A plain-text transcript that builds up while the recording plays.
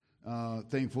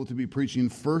Thankful to be preaching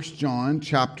 1 John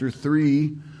chapter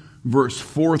 3, verse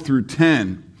 4 through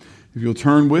 10. If you'll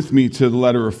turn with me to the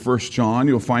letter of 1 John,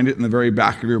 you'll find it in the very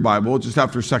back of your Bible, just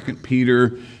after 2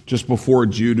 Peter, just before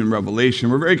Jude and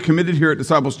Revelation. We're very committed here at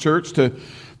Disciples Church to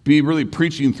be really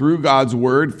preaching through God's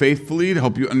Word faithfully to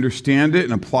help you understand it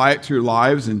and apply it to your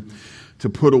lives, and to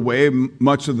put away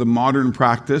much of the modern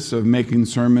practice of making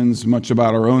sermons much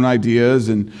about our own ideas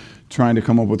and trying to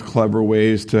come up with clever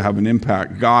ways to have an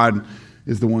impact. God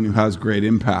is the one who has great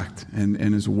impact and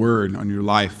His Word on your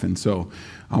life. And so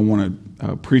I want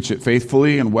to preach it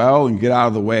faithfully and well and get out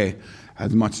of the way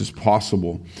as much as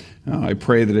possible. I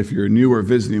pray that if you're new or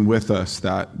visiting with us,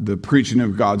 that the preaching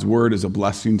of God's Word is a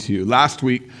blessing to you. Last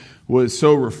week was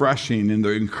so refreshing in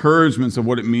the encouragements of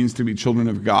what it means to be children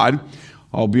of God.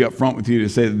 I'll be up front with you to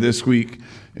say that this week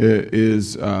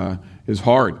is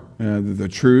hard. The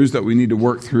truths that we need to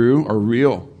work through are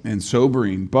real and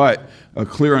sobering, but a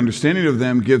clear understanding of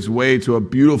them gives way to a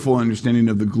beautiful understanding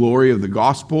of the glory of the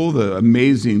gospel, the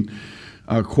amazing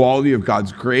quality of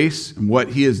God's grace and what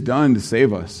He has done to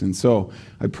save us. And so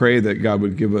I pray that God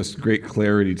would give us great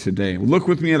clarity today. Look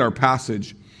with me at our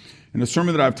passage in a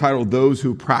sermon that I've titled, Those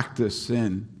Who Practice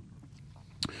Sin.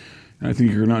 And I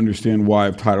think you're going to understand why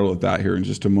I've titled it that here in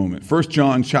just a moment. 1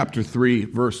 John chapter 3,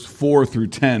 verse 4 through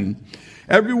 10.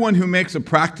 Everyone who makes a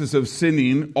practice of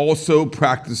sinning also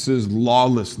practices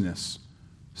lawlessness.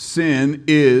 Sin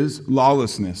is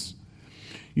lawlessness.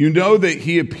 You know that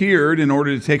He appeared in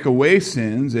order to take away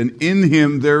sins, and in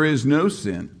Him there is no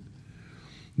sin.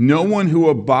 No one who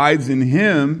abides in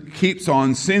Him keeps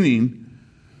on sinning.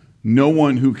 No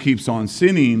one who keeps on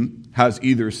sinning has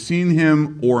either seen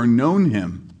Him or known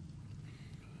Him.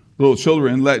 Little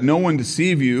children, let no one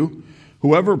deceive you.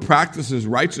 Whoever practices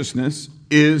righteousness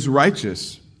is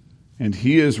righteous, and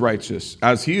he is righteous,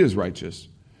 as he is righteous.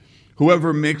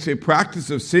 Whoever makes a practice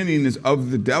of sinning is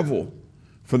of the devil,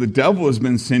 for the devil has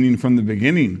been sinning from the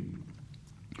beginning.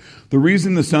 The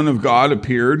reason the Son of God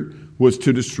appeared was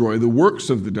to destroy the works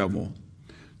of the devil.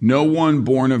 No one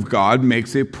born of God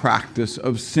makes a practice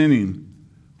of sinning,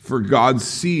 for God's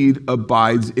seed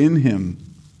abides in him.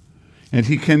 And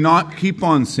he cannot keep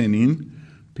on sinning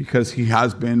because he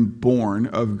has been born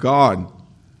of God.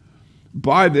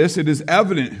 By this it is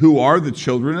evident who are the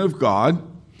children of God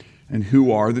and who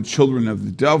are the children of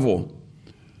the devil.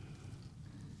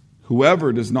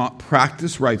 Whoever does not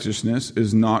practice righteousness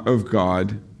is not of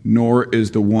God, nor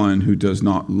is the one who does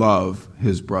not love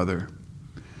his brother.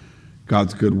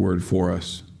 God's good word for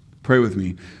us. Pray with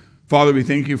me. Father, we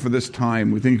thank you for this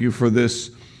time. We thank you for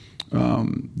this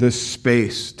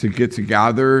space to get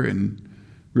together and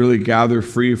really gather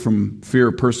free from fear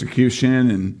of persecution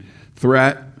and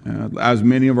threat, as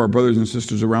many of our brothers and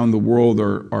sisters around the world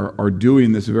are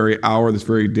doing this very hour, this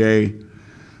very day.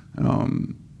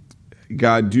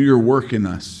 God, do your work in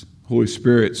us. Holy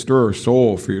Spirit, stir our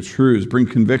soul for your truths. Bring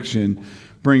conviction.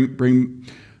 Bring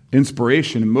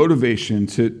inspiration and motivation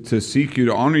to seek you,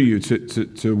 to honor you,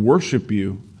 to worship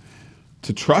you,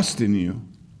 to trust in you.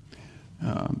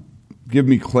 Give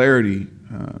me clarity,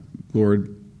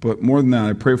 Lord. But more than that,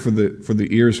 I pray for the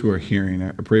ears who are hearing.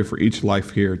 I pray for each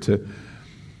life here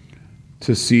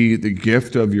to see the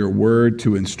gift of your word,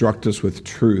 to instruct us with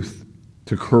truth,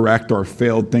 to correct our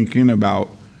failed thinking about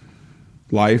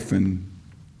life and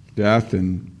death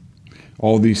and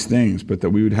all these things, but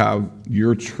that we would have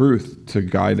your truth to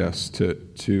guide us,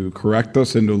 to correct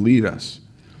us and to lead us.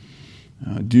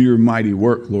 Do your mighty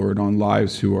work, Lord, on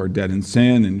lives who are dead in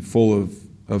sin and full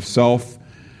of self,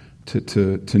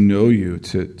 to know you,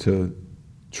 to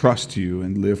trust you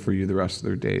and live for you the rest of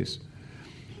their days.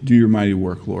 Do your mighty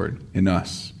work, Lord, in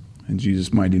us. In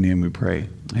Jesus' mighty name we pray.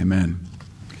 Amen.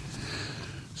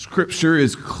 Scripture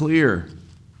is clear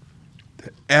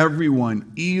that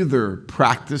everyone either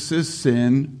practices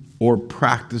sin or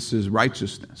practices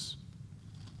righteousness.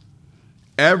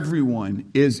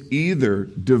 Everyone is either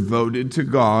devoted to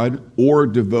God or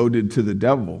devoted to the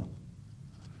devil.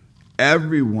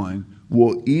 Everyone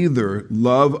will either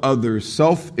love others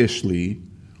selfishly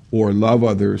or love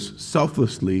others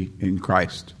selflessly in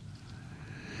Christ.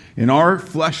 In our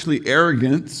fleshly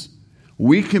arrogance,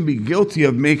 we can be guilty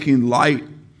of making light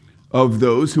of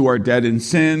those who are dead in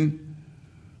sin,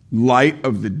 light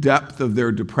of the depth of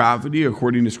their depravity,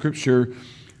 according to Scripture,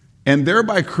 and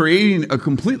thereby creating a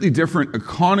completely different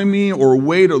economy or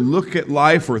way to look at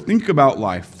life or think about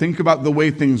life, think about the way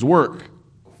things work.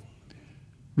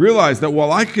 Realize that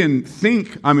while I can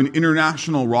think I'm an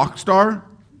international rock star,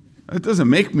 that doesn't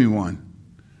make me one.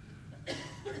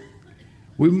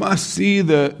 We must see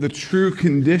the true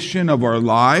condition of our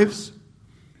lives,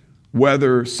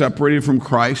 whether separated from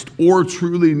Christ or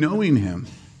truly knowing Him.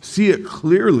 See it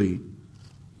clearly.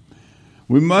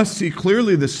 We must see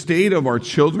clearly the state of our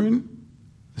children,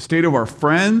 the state of our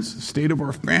friends, the state of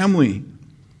our family,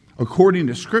 according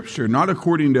to Scripture, not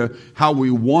according to how we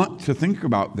want to think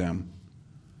about them.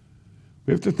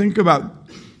 We have to think about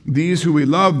these who we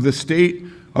love, the state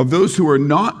of those who are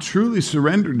not truly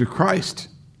surrendered to Christ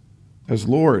as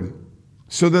Lord,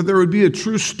 so that there would be a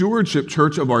true stewardship,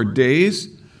 church, of our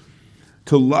days,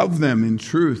 to love them in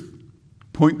truth,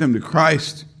 point them to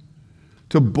Christ,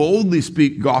 to boldly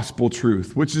speak gospel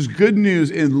truth, which is good news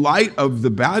in light of the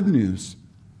bad news,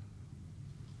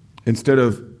 instead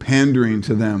of pandering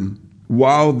to them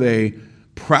while they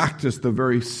practice the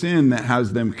very sin that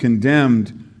has them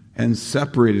condemned and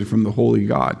separated from the holy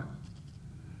God.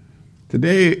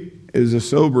 Today is a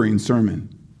sobering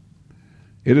sermon.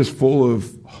 It is full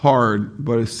of hard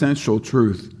but essential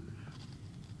truth.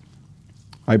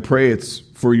 I pray it's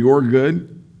for your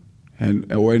good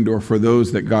and or for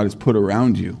those that God has put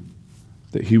around you,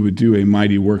 that he would do a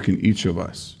mighty work in each of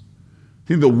us. I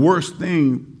think the worst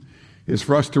thing is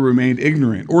for us to remain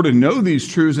ignorant or to know these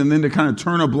truths and then to kind of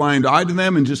turn a blind eye to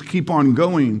them and just keep on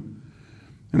going.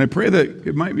 And I pray that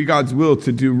it might be God's will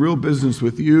to do real business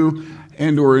with you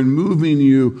and or in moving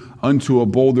you unto a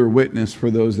bolder witness for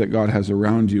those that God has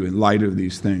around you in light of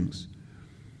these things.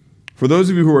 For those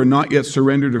of you who are not yet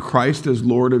surrendered to Christ as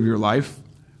Lord of your life,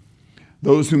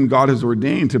 those whom God has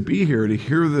ordained to be here to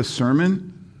hear this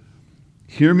sermon,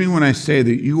 hear me when I say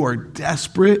that you are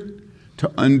desperate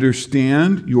to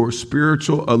understand your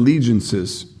spiritual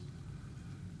allegiances,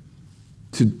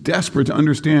 desperate to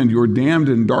understand your damned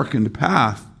and darkened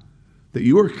path that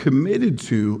you are committed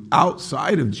to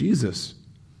outside of Jesus.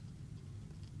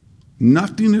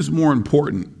 Nothing is more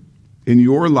important in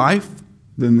your life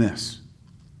than this,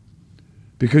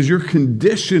 because your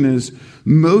condition is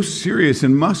most serious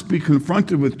and must be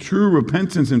confronted with true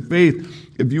repentance and faith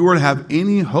if you are to have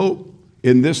any hope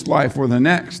in this life or the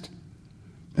next.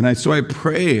 And so I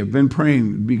pray, I've been praying,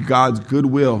 it'd be God's good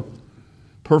will,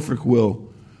 perfect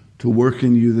will, to work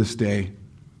in you this day,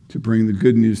 to bring the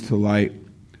good news to light,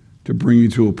 to bring you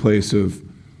to a place of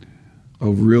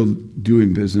real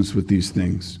doing business with these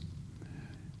things.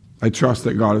 I trust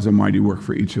that God has a mighty work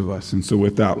for each of us. And so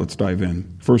with that, let's dive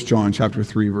in. 1 John chapter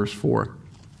 3, verse 4.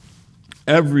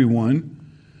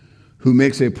 Everyone who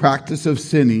makes a practice of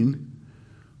sinning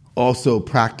also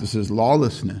practices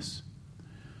lawlessness.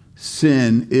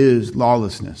 Sin is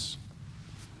lawlessness.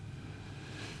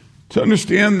 To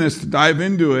understand this, to dive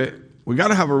into it, we got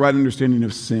to have a right understanding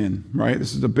of sin, right?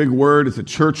 This is a big word. It's a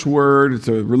church word. It's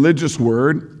a religious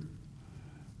word.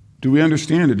 Do we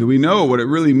understand it? Do we know what it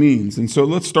really means? And so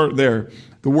let's start there.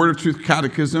 The Word of Truth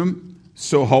Catechism,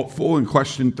 so helpful in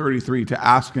question 33 to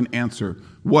ask and answer,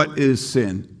 what is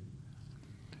sin?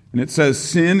 And it says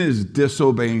sin is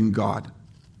disobeying God.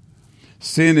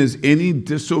 Sin is any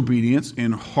disobedience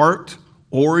in heart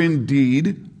or in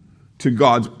deed to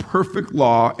God's perfect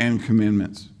law and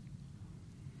commandments.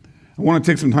 I want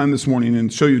to take some time this morning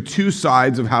and show you two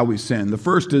sides of how we sin. The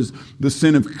first is the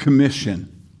sin of commission.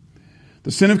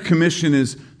 The sin of commission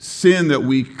is sin that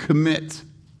we commit,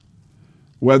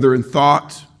 whether in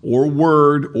thought or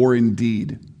word or in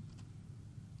deed.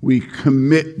 We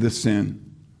commit the sin.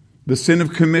 The sin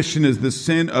of commission is the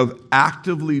sin of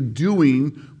actively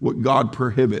doing what God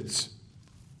prohibits.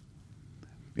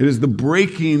 It is the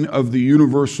breaking of the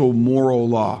universal moral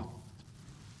law.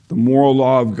 The moral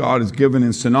law of God is given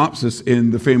in synopsis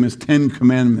in the famous 10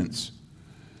 Commandments.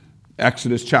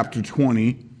 Exodus chapter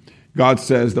 20, God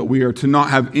says that we are to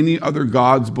not have any other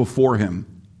gods before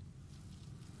him,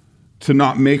 to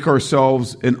not make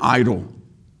ourselves an idol,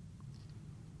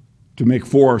 to make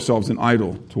for ourselves an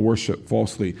idol, to worship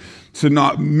falsely, to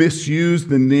not misuse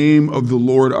the name of the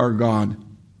Lord our God,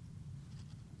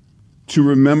 to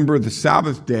remember the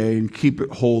Sabbath day and keep it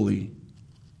holy,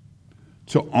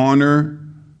 to honor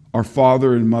our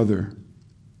father and mother,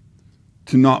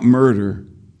 to not murder,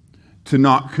 to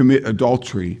not commit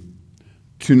adultery,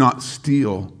 to not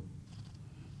steal,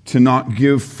 to not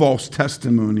give false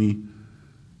testimony,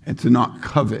 and to not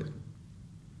covet.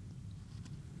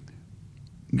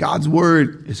 God's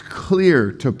word is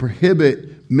clear to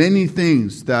prohibit many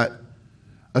things that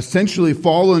essentially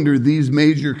fall under these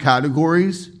major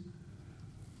categories.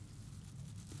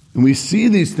 And we see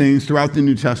these things throughout the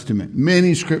New Testament.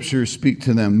 Many scriptures speak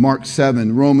to them. Mark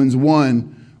 7, Romans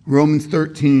 1, Romans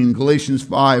 13, Galatians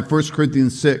 5, 1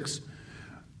 Corinthians 6,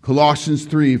 Colossians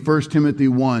 3, 1 Timothy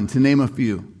 1, to name a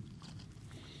few.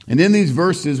 And in these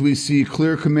verses, we see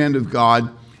clear command of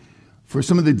God for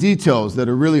some of the details that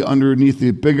are really underneath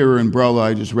the bigger umbrella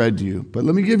I just read to you. But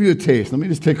let me give you a taste. Let me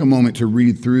just take a moment to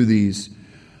read through these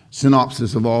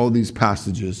synopsis of all of these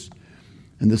passages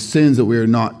and the sins that we are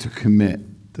not to commit,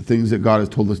 the things that God has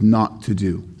told us not to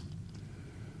do,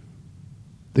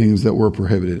 things that were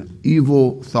prohibited.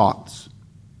 Evil thoughts,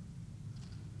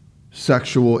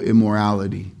 sexual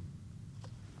immorality,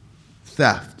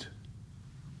 theft,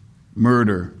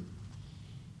 murder,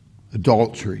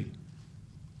 adultery,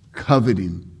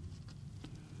 coveting,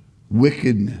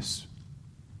 wickedness,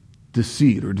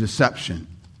 deceit or deception,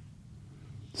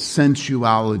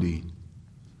 sensuality,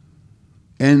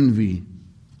 envy,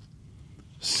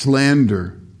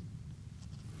 slander,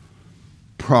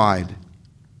 pride,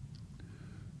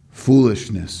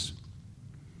 foolishness,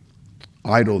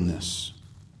 idleness,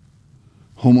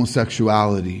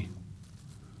 homosexuality,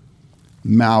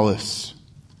 malice,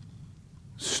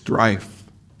 strife,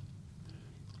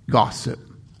 gossip,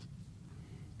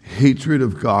 hatred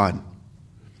of God,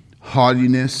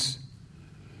 haughtiness,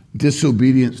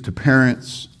 disobedience to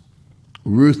parents,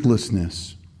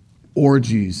 ruthlessness,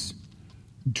 orgies,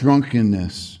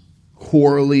 drunkenness,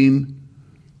 quarreling,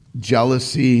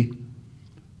 jealousy,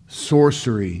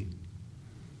 sorcery,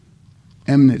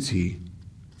 enmity,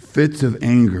 fits of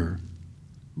anger,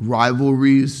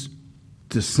 rivalries,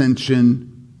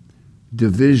 dissension,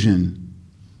 division,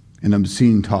 and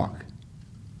obscene talk.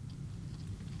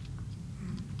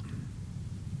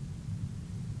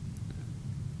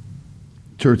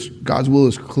 Church, God's will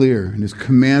is clear, and his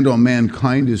command on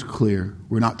mankind is clear.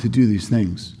 We're not to do these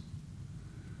things.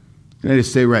 Can I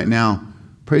just say right now,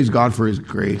 praise God for his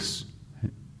grace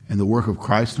and the work of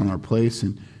Christ on our place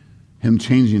and him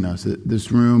changing us.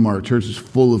 This room, our church, is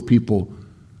full of people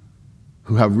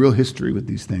who have real history with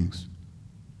these things,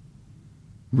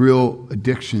 real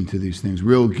addiction to these things,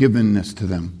 real givenness to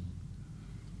them.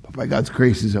 But by God's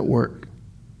grace, he's at work.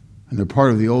 And they're part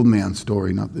of the old man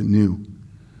story, not the new.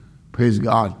 Praise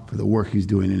God for the work he's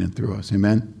doing in and through us.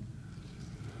 Amen?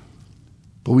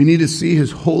 But we need to see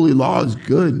his holy law is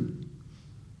good.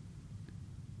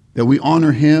 That we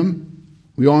honor him,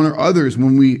 we honor others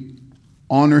when we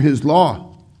honor his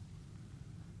law.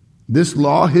 This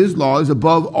law, his law, is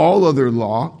above all other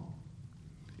law.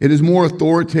 It is more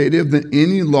authoritative than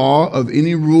any law of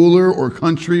any ruler or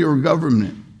country or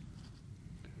government.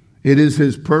 It is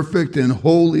his perfect and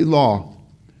holy law.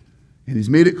 And he's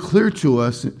made it clear to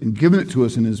us and given it to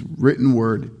us in his written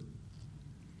word.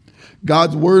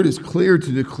 God's word is clear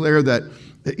to declare that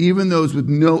even those with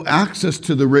no access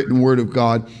to the written word of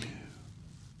God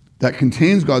that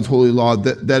contains God's holy law,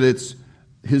 that it's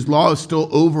his law is still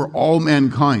over all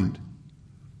mankind.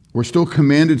 We're still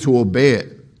commanded to obey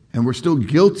it, and we're still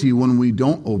guilty when we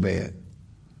don't obey it.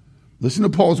 Listen to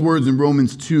Paul's words in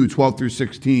Romans 2, 12 through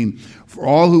 16. For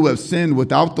all who have sinned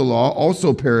without the law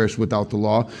also perish without the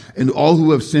law, and all who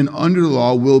have sinned under the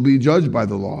law will be judged by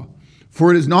the law.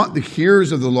 For it is not the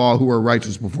hearers of the law who are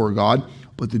righteous before God,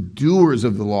 but the doers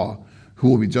of the law who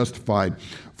will be justified.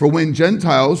 For when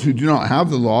Gentiles who do not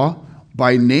have the law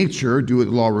by nature do what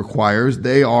the law requires,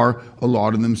 they are a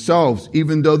law to themselves,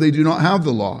 even though they do not have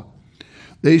the law.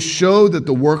 They show that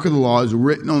the work of the law is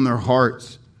written on their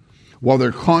hearts, while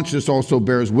their conscience also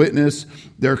bears witness.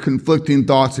 Their conflicting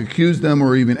thoughts accuse them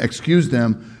or even excuse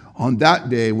them on that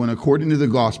day when, according to the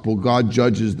gospel, God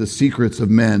judges the secrets of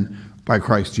men by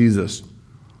Christ Jesus.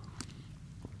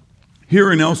 Here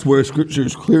and elsewhere, Scripture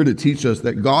is clear to teach us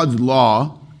that God's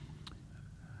law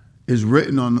is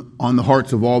written on the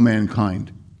hearts of all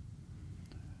mankind.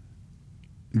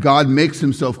 God makes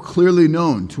himself clearly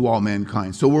known to all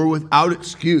mankind. So we're without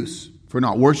excuse for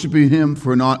not worshiping him,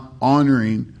 for not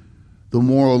honoring the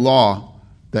moral law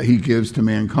that he gives to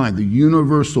mankind, the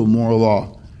universal moral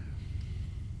law.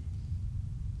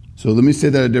 So let me say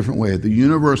that a different way. The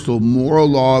universal moral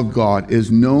law of God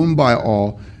is known by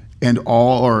all, and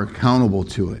all are accountable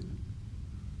to it.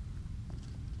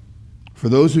 For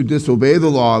those who disobey the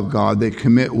law of God, they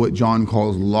commit what John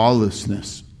calls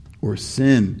lawlessness or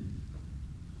sin.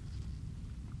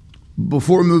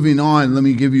 Before moving on, let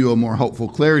me give you a more helpful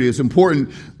clarity. It's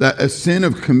important that a sin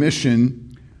of commission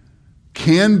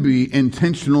can be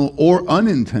intentional or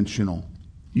unintentional.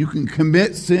 You can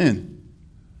commit sin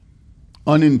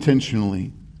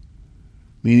unintentionally.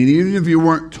 Meaning, even if you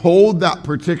weren't told that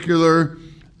particular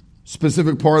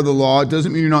specific part of the law, it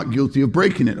doesn't mean you're not guilty of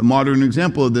breaking it. A modern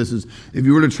example of this is if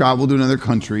you were to travel to another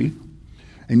country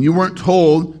and you weren't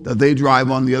told that they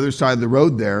drive on the other side of the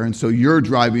road there, and so you're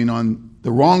driving on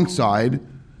the wrong side,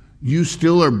 you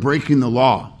still are breaking the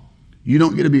law. You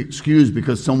don't get to be excused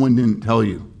because someone didn't tell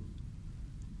you.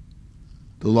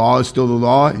 The law is still the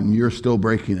law, and you're still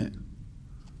breaking it.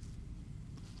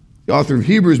 The author of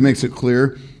Hebrews makes it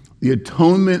clear the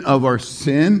atonement of our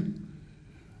sin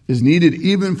is needed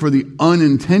even for the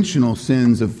unintentional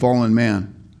sins of fallen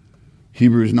man.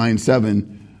 Hebrews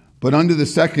 9:7. But unto the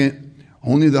second,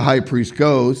 only the high priest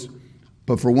goes,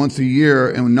 but for once a year,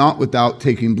 and not without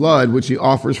taking blood, which he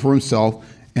offers for himself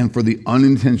and for the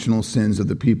unintentional sins of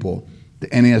the people. The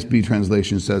NASB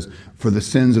translation says, for the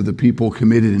sins of the people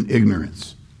committed in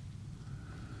ignorance.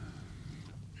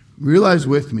 Realize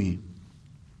with me,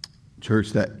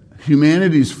 church, that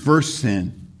humanity's first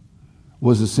sin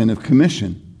was a sin of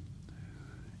commission.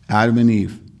 Adam and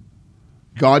Eve.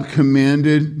 God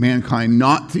commanded mankind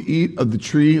not to eat of the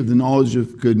tree of the knowledge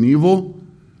of good and evil.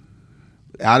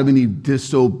 Adam and Eve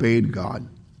disobeyed God.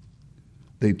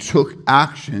 They took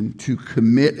action to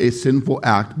commit a sinful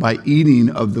act by eating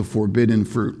of the forbidden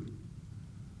fruit.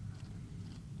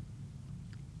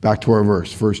 Back to our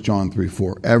verse, 1 John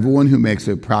 3:4. Everyone who makes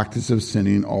a practice of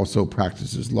sinning also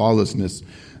practices lawlessness.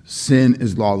 Sin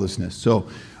is lawlessness. So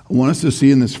I want us to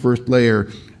see in this first layer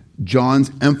John's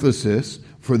emphasis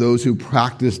for those who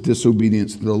practice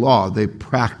disobedience to the law. They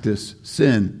practice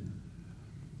sin.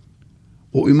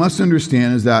 What we must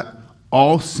understand is that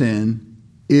all sin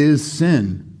is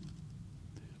sin.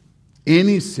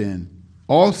 Any sin,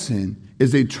 all sin,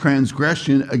 is a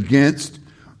transgression against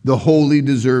the holy,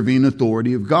 deserving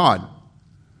authority of God.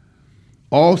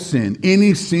 All sin,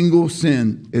 any single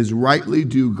sin, is rightly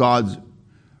due God's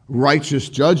righteous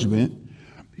judgment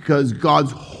because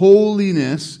God's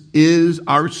holiness is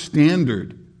our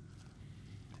standard.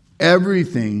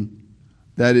 Everything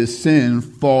that is sin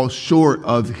falls short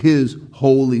of his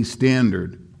holy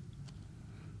standard.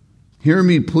 Hear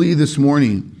me plea this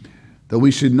morning that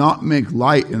we should not make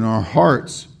light in our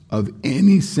hearts of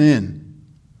any sin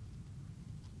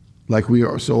like we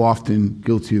are so often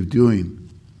guilty of doing.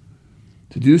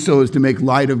 To do so is to make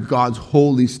light of God's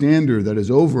holy standard that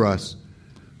is over us,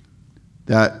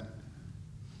 that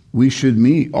we should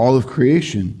meet. All of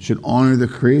creation should honor the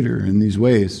Creator in these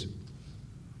ways.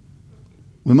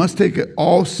 We must take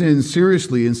all sin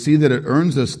seriously and see that it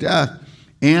earns us death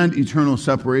and eternal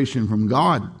separation from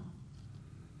God.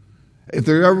 If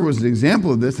there ever was an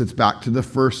example of this, it's back to the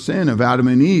first sin of Adam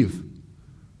and Eve.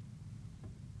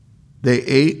 They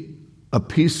ate a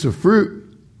piece of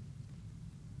fruit,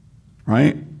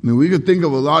 right? I mean, we could think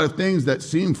of a lot of things that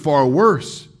seem far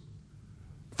worse,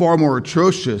 far more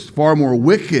atrocious, far more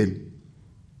wicked,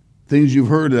 things you've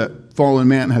heard that fallen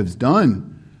man has done.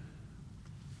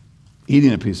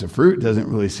 Eating a piece of fruit doesn't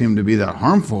really seem to be that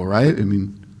harmful, right? I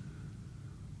mean,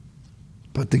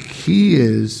 but the key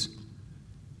is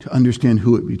to understand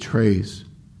who it betrays.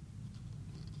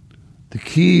 The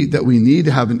key that we need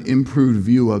to have an improved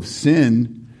view of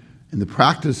sin and the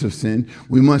practice of sin,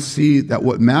 we must see that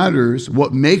what matters,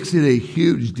 what makes it a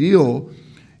huge deal,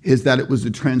 is that it was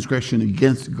a transgression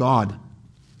against God.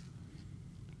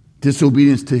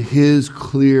 Disobedience to his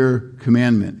clear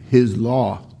commandment, his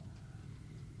law.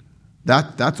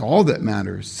 That's all that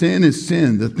matters. Sin is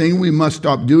sin. The thing we must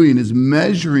stop doing is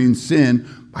measuring sin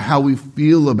by how we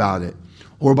feel about it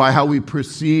or by how we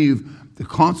perceive the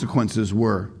consequences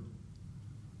were.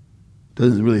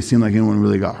 Doesn't really seem like anyone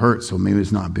really got hurt, so maybe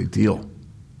it's not a big deal.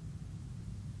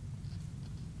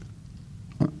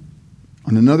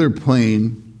 On another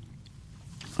plane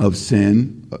of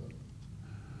sin,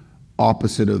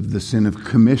 opposite of the sin of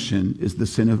commission, is the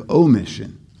sin of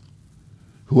omission.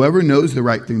 Whoever knows the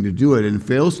right thing to do it and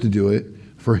fails to do it,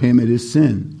 for him it is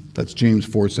sin. That's James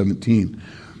 4:17.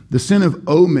 The sin of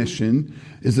omission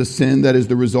is a sin that is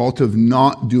the result of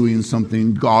not doing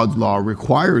something God's law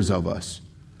requires of us,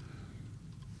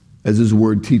 as his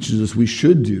word teaches us we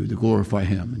should do to glorify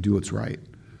him and do what's right.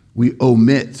 We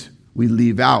omit, we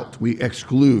leave out, we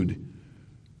exclude.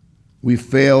 We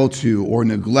fail to or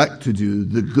neglect to do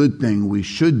the good thing we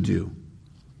should do.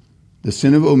 The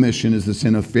sin of omission is the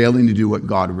sin of failing to do what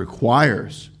God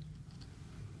requires.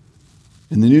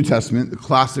 In the New Testament, the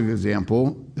classic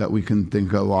example that we can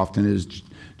think of often is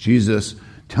Jesus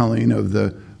telling of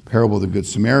the parable of the Good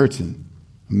Samaritan.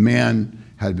 A man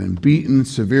had been beaten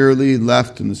severely,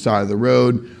 left on the side of the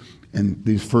road, and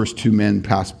these first two men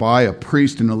passed by, a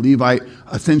priest and a Levite,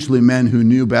 essentially men who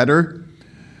knew better,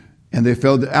 and they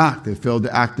failed to act. They failed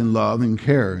to act in love and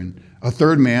care. And a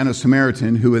third man, a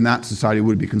Samaritan, who in that society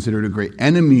would be considered a great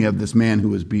enemy of this man who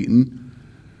was beaten,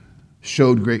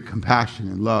 showed great compassion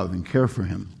and love and care for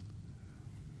him.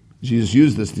 Jesus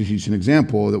used this to teach an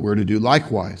example that we're to do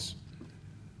likewise,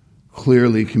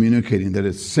 clearly communicating that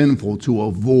it's sinful to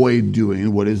avoid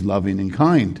doing what is loving and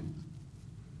kind.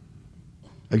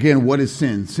 Again, what is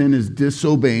sin? Sin is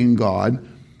disobeying God.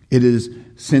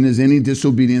 Sin is any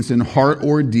disobedience in heart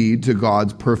or deed to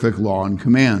God's perfect law and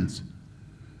commands.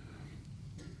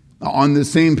 On the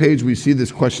same page, we see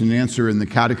this question and answer in the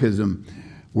Catechism.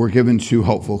 We're given two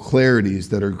helpful clarities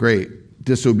that are great.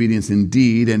 Disobedience in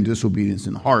deed and disobedience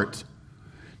in heart.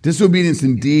 Disobedience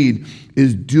in deed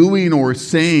is doing or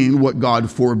saying what God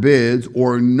forbids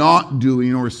or not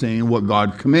doing or saying what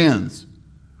God commands.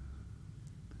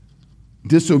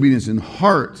 Disobedience in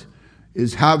heart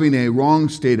is having a wrong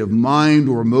state of mind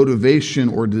or motivation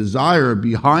or desire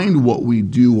behind what we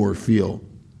do or feel.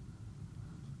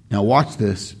 Now watch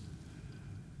this.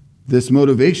 This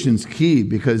motivation's key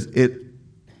because in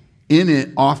it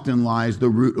often lies the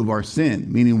root of our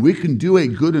sin, meaning we can do a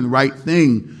good and right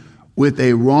thing with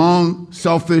a wrong,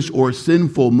 selfish, or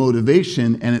sinful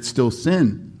motivation, and it's still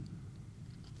sin.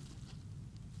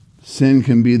 Sin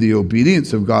can be the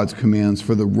obedience of God's commands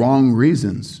for the wrong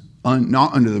reasons,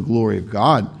 not under the glory of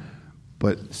God,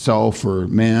 but self or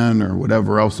man or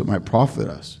whatever else that might profit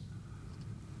us,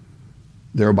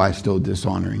 thereby still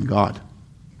dishonoring God.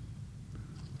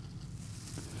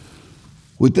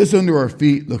 With this under our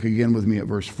feet, look again with me at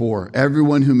verse 4.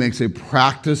 Everyone who makes a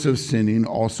practice of sinning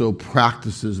also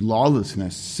practices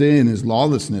lawlessness. Sin is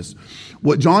lawlessness.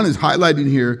 What John is highlighting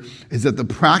here is that the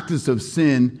practice of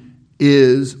sin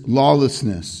is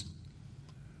lawlessness,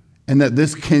 and that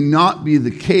this cannot be the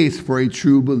case for a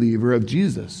true believer of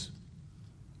Jesus.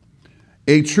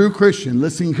 A true Christian,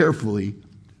 listen carefully,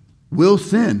 will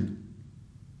sin,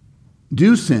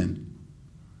 do sin,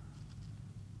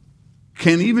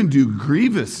 can even do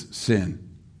grievous sin.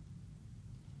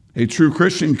 A true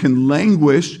Christian can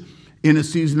languish in a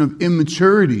season of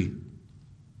immaturity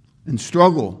and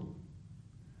struggle.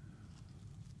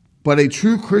 But a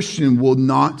true Christian will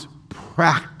not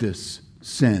practice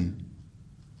sin.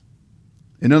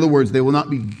 In other words, they will not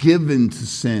be given to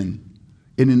sin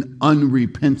in an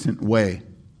unrepentant way.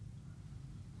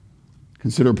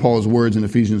 Consider Paul's words in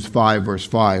Ephesians 5, verse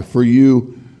 5. For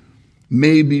you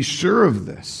may be sure of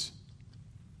this,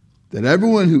 that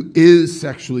everyone who is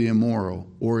sexually immoral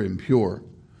or impure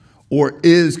or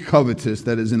is covetous,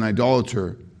 that is an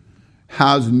idolater,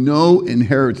 has no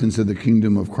inheritance of the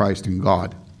kingdom of Christ and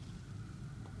God.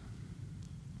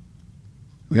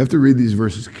 We have to read these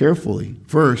verses carefully.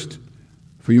 First,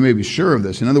 for you may be sure of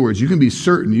this. In other words, you can be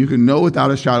certain, you can know without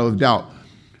a shadow of doubt.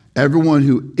 Everyone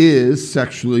who is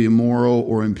sexually immoral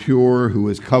or impure, who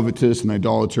is covetous and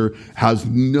idolater, has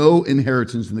no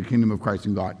inheritance in the kingdom of Christ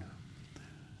and God.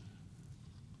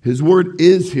 His word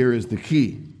 "is" here is the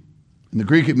key. In the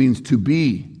Greek, it means to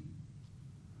be.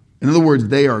 In other words,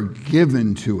 they are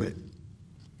given to it.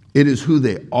 It is who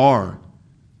they are.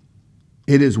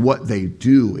 It is what they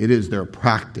do. It is their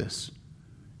practice.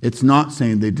 It's not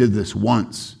saying they did this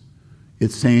once.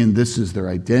 It's saying this is their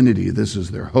identity. This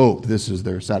is their hope. This is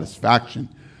their satisfaction.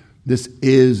 This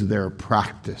is their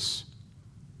practice.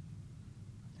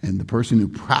 And the person who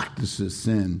practices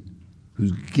sin,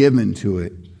 who's given to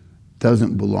it,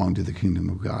 doesn't belong to the kingdom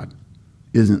of God,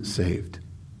 isn't saved.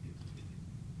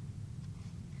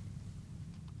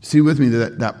 See with me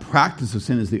that practice of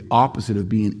sin is the opposite of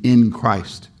being in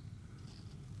Christ.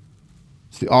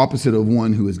 It's the opposite of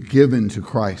one who is given to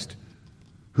Christ,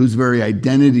 whose very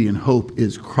identity and hope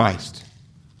is Christ.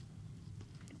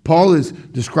 Paul is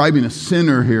describing a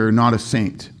sinner here, not a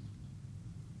saint.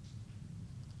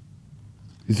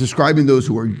 He's describing those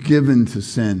who are given to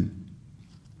sin.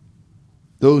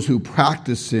 Those who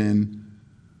practice sin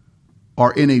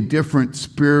are in a different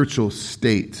spiritual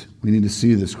state. We need to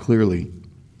see this clearly.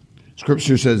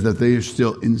 Scripture says that they are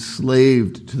still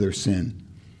enslaved to their sin.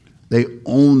 They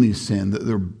only sin, that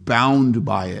they're bound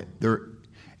by it. They're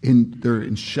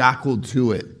enshackled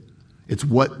to it. It's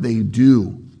what they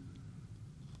do.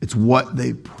 It's what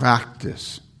they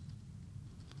practice.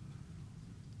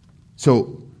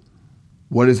 So,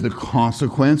 what is the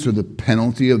consequence or the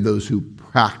penalty of those who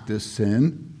practice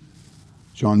sin?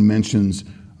 John mentions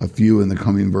a few in the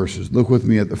coming verses. Look with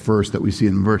me at the first that we see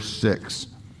in verse 6.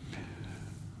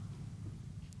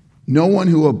 No one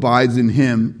who abides in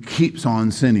him keeps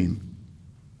on sinning.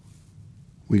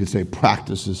 We could say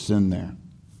practices sin there.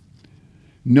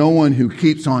 No one who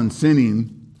keeps on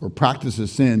sinning or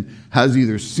practices sin has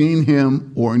either seen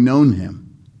him or known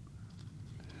him.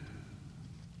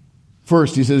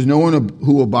 First, he says, no one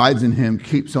who abides in him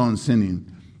keeps on sinning.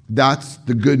 That's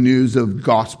the good news of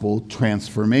gospel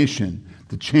transformation,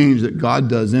 the change that God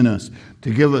does in us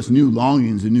to give us new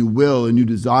longings, a new will, a new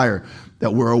desire,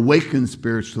 that we're awakened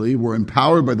spiritually, we're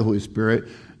empowered by the Holy Spirit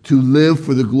to live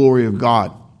for the glory of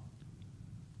God.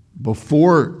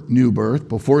 Before new birth,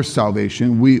 before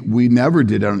salvation, we never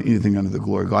did anything under the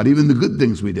glory of God. Even the good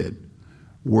things we did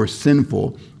were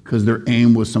sinful because their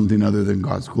aim was something other than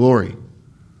God's glory.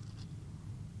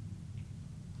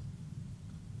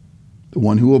 The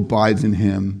one who abides in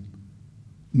him,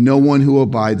 no one who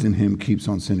abides in him keeps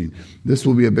on sinning. This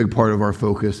will be a big part of our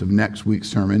focus of next week's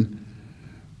sermon,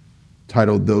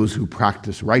 titled Those Who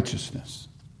Practice Righteousness.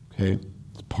 Okay,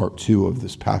 it's part 2 of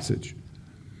this passage.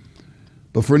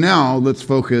 But for now, let's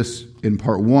focus in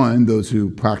part 1, those who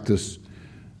practice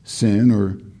sin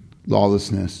or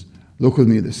lawlessness. Look with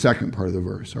me at the second part of the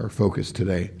verse, our focus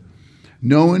today.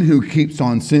 No one who keeps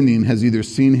on sinning has either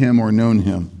seen him or known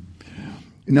him.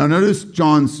 Now notice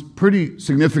John's pretty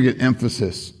significant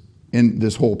emphasis in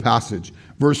this whole passage.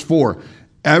 Verse 4,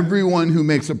 everyone who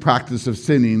makes a practice of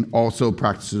sinning also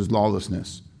practices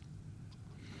lawlessness.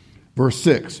 Verse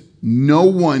 6, no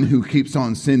one who keeps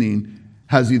on sinning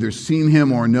has either seen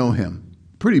him or know him.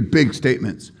 Pretty big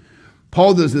statements.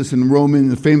 Paul does this in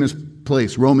the famous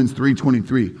place, Romans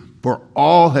 3:23. For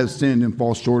all have sinned and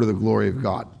fall short of the glory of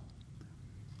God.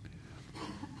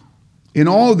 In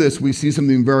all of this, we see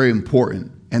something very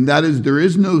important, and that is there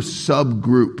is no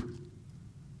subgroup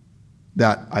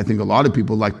that I think a lot of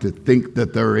people like to think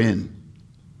that they're in,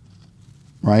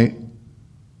 right?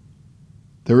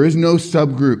 There is no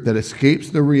subgroup that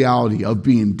escapes the reality of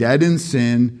being dead in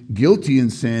sin, guilty in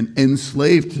sin,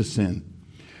 enslaved to sin.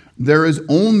 There is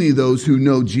only those who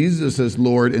know Jesus as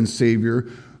Lord and Savior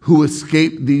who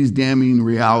escape these damning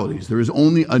realities. There is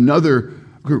only another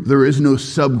group. There is no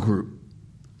subgroup.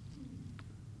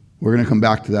 We're going to come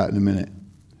back to that in a minute.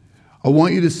 I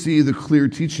want you to see the clear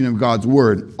teaching of God's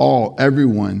word.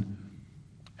 Everyone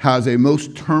has a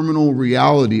most terminal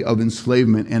reality of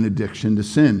enslavement and addiction to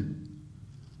sin.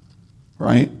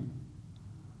 Right?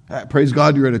 Praise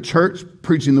God, you're at a church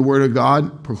preaching the word of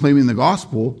God, proclaiming the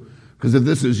gospel, because if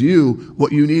this is you,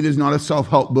 what you need is not a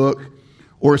self-help book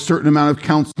or a certain amount of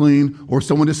counseling or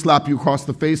someone to slap you across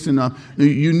the face enough.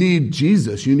 You need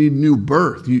Jesus. You need new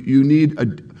birth. You need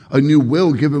a new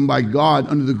will given by God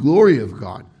under the glory of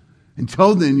God.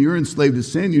 Until then, you're enslaved to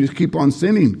sin. You just keep on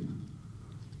sinning.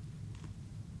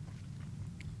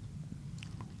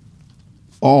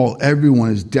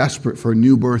 Everyone is desperate for a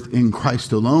new birth in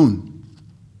Christ alone.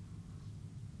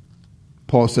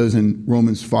 Paul says in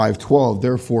Romans 5:12,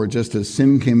 therefore, just as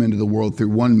sin came into the world through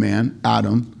one man,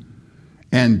 Adam,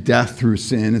 and death through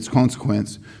sin, its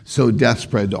consequence, so death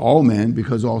spread to all men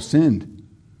because all sinned.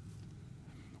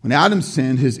 When Adam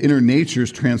sinned, his inner nature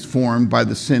is transformed by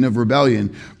the sin of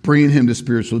rebellion, bringing him to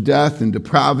spiritual death and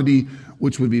depravity,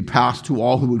 which would be passed to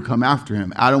all who would come after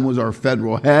him. Adam was our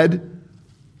federal head.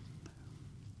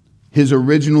 His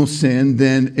original sin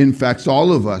then infects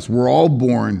all of us. We're all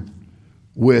born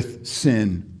with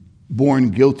sin, born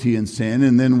guilty in sin,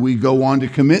 and then we go on to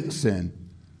commit sin.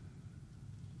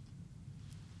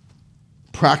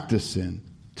 Practice sin,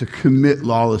 to commit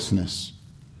lawlessness.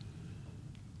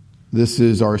 This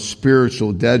is our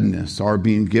spiritual deadness, our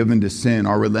being given to sin,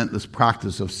 our relentless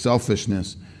practice of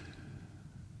selfishness.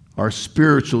 Our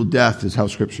spiritual death is how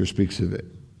Scripture speaks of it.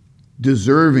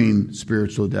 Deserving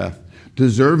spiritual death,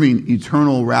 deserving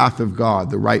eternal wrath of God,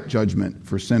 the right judgment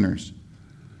for sinners.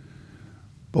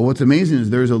 But what's amazing is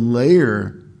there's a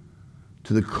layer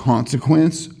to the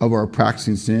consequence of our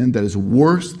practicing sin that is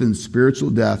worse than spiritual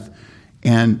death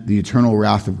and the eternal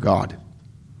wrath of God,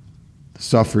 the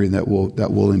suffering that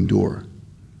will endure.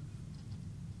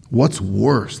 What's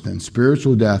worse than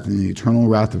spiritual death and the eternal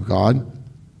wrath of God?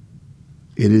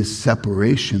 It is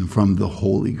separation from the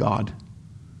holy God.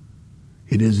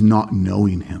 It is not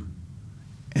knowing him.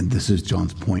 And this is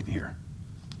John's point here.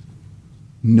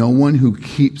 No one who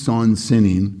keeps on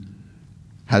sinning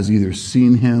has either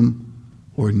seen him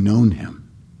or known him.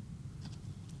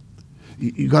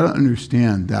 You got to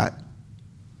understand that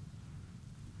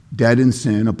dead in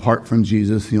sin, apart from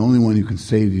Jesus, the only one who can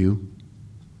save you,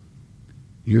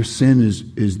 your sin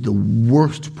is the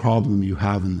worst problem you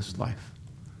have in this life.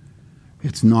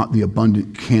 It's not the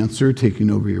abundant cancer taking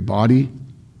over your body.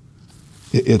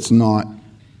 It's not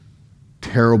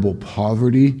terrible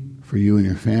poverty for you and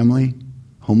your family,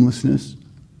 homelessness.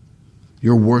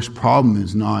 Your worst problem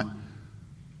is not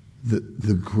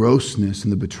the grossness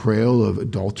and the betrayal of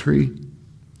adultery.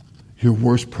 Your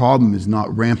worst problem is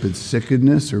not rampant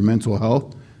sickness or mental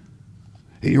health.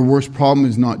 Your worst problem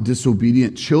is not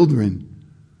disobedient children.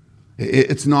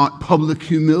 It's not public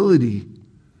humility.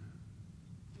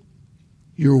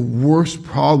 Your worst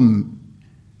problem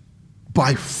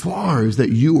by far is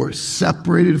that you are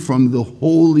separated from the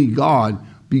holy God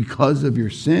because of your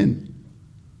sin.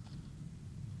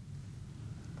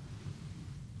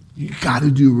 You got to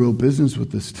do real business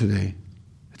with this today.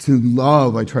 It's in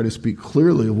love I try to speak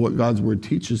clearly of what God's word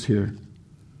teaches here.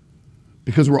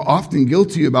 Because we're often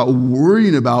guilty about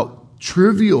worrying about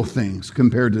trivial things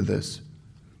compared to this.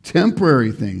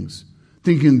 Temporary things.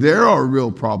 thinking they're our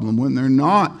real problem when they're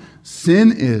not.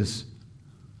 Sin is.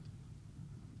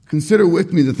 Consider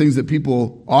with me the things that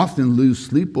people often lose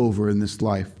sleep over in this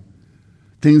life.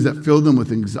 Things that fill them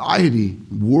with anxiety,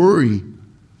 worry.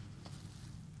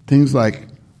 Things like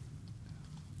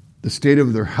the state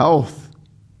of their health,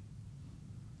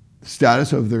 the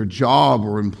status of their job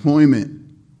or employment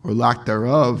or lack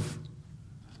thereof,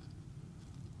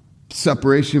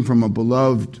 separation from a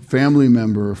beloved family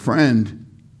member or friend,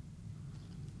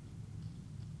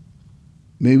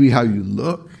 maybe how you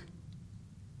look,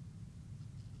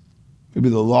 maybe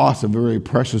the loss of a very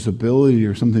precious ability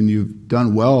or something you've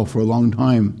done well for a long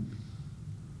time.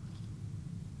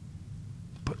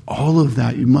 But all of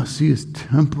that you must see as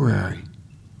temporary.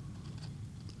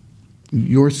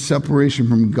 Your separation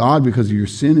from God because of your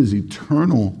sin is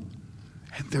eternal,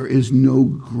 and there is no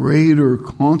greater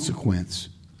consequence.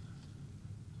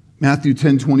 Matthew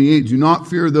 10:28, do not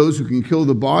fear those who can kill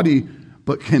the body,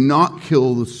 but cannot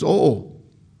kill the soul.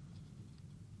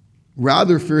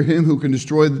 Rather fear him who can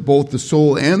destroy both the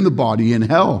soul and the body in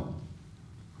hell.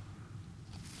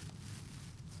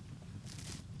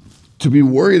 To be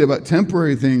worried about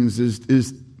temporary things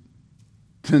is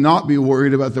to not be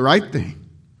worried about the right thing.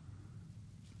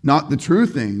 Not the true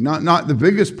thing, not the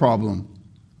biggest problem.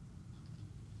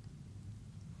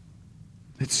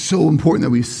 It's so important that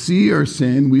we see our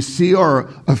sin, we see our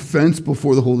offense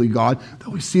before the holy God, that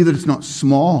we see that it's not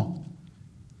small.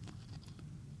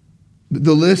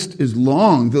 The list is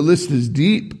long, the list is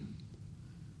deep.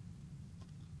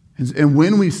 And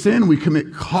when we sin, we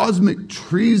commit cosmic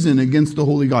treason against the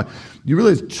holy God. You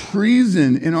realize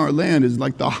treason in our land is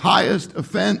like the highest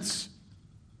offense,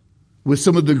 with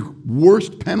some of the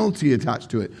worst penalty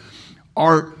attached to it.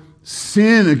 Our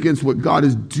sin against what God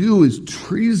is due is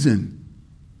treason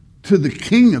to the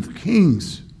King of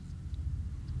Kings,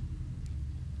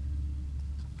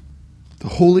 the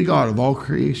holy God of all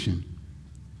creation.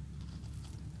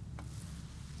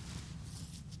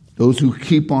 Those who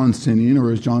keep on sinning,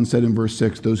 or as John said in verse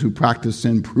 6, those who practice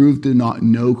sin prove to not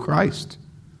know Christ,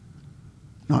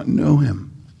 not know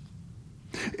him.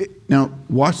 Now,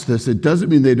 watch this. It doesn't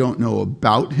mean they don't know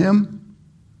about him.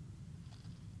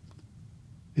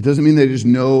 It doesn't mean they just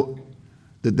know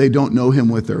that they don't know him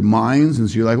with their minds. And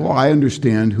so you're like, well, I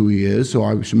understand who he is, so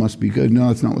I must be good. No,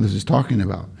 that's not what this is talking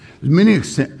about. There's many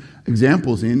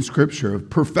examples in Scripture of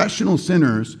professional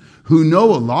sinners who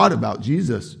know a lot about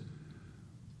Jesus,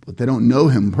 but they don't know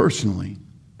him personally.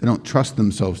 They don't trust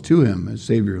themselves to him as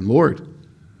Savior and Lord.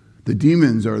 The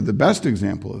demons are the best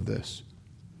example of this.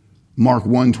 Mark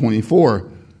 1:24,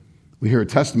 we hear a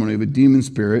testimony of a demon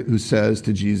spirit who says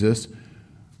to Jesus,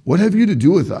 "What have you to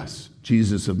do with us,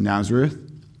 Jesus of Nazareth?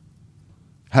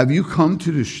 Have you come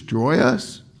to destroy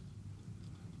us?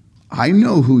 I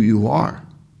know who you are,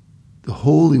 the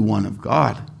Holy One of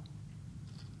God."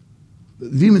 The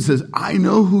demon says, I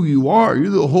know who you are. You're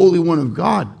the Holy One of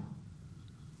God.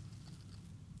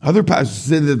 Other passages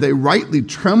say that they rightly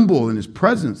tremble in his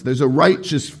presence. There's a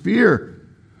righteous fear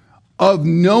of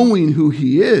knowing who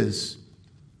he is.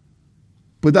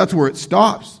 But that's where it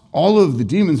stops. All of the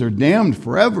demons are damned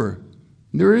forever.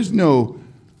 There is no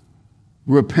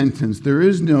repentance. There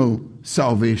is no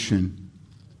salvation.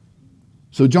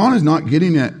 So John is not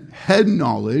getting at head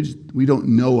knowledge. We don't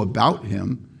know about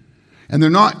him. And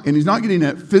he's not getting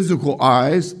at physical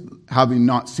eyes, having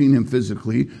not seen him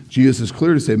physically. Jesus is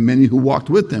clear to say many who walked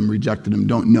with him rejected him,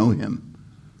 don't know him.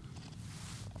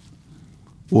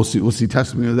 We'll see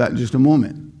testimony of that in just a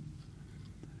moment.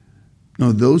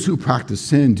 No, those who practice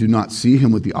sin do not see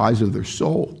him with the eyes of their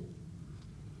soul.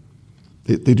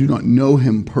 They do not know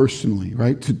him personally,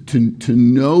 right? To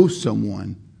know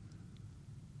someone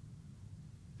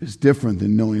is different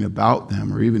than knowing about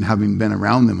them or even having been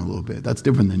around them a little bit. That's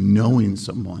different than knowing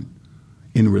someone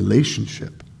in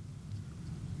relationship.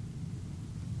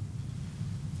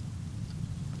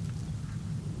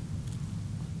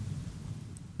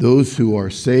 Those who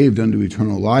are saved unto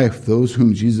eternal life, those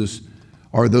who Jesus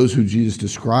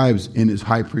describes in his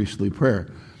high priestly prayer.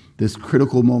 This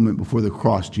critical moment before the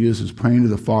cross, Jesus is praying to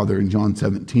the Father in John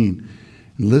 17.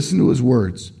 And listen to his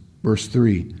words, verse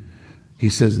 3. He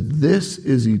says, "This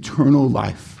is eternal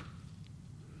life,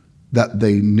 that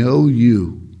they know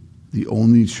you, the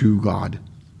only true God,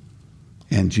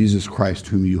 and Jesus Christ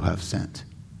whom you have sent."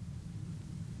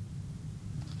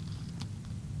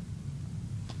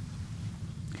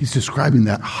 He's describing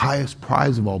that highest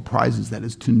prize of all prizes, that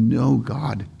is to know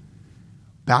God.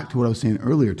 Back to what I was saying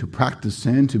earlier, to practice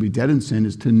sin, to be dead in sin,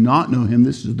 is to not know him.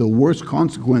 This is the worst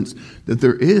consequence that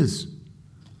there is.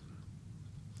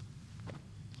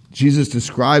 Jesus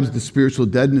describes the spiritual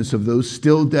deadness of those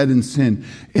still dead in sin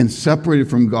and separated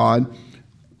from God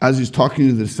as he's talking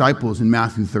to the disciples in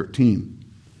Matthew 13.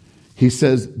 He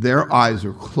says their eyes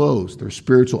are closed. Their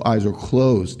spiritual eyes are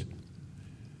closed.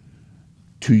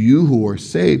 To you who are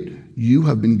saved, you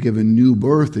have been given new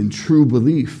birth in true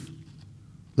belief.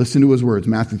 Listen to his words,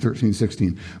 Matthew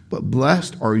 13:16. But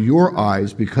blessed are your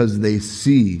eyes because they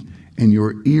see, and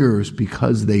your ears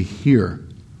because they hear.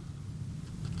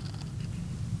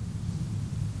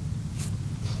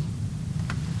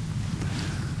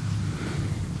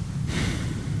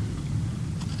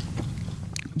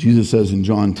 Jesus says in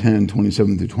John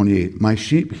 10:27-28, my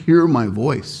sheep hear my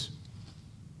voice,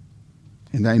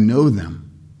 and I know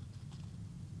them,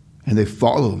 and they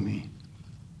follow me.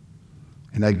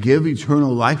 And I give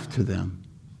eternal life to them,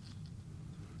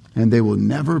 and they will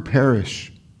never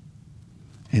perish,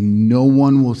 and no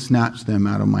one will snatch them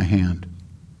out of my hand.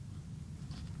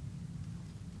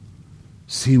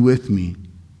 See with me.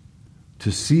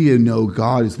 To see and know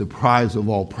God is the prize of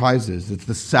all prizes. It's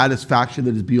the satisfaction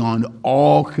that is beyond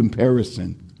all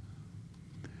comparison.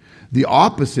 The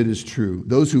opposite is true.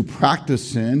 Those who practice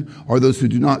sin are those who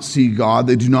do not see God.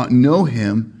 They do not know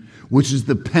him, which is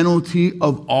the penalty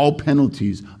of all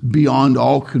penalties, beyond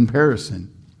all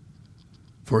comparison.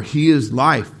 For he is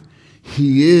life.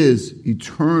 He is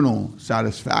eternal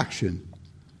satisfaction.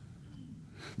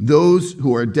 Those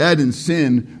who are dead in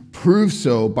sin prove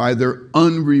so by their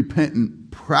unrepentant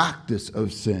practice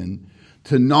of sin,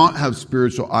 to not have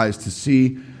spiritual eyes to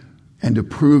see and to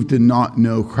prove to not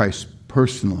know Christ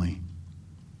personally.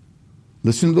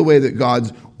 Listen to the way that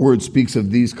God's word speaks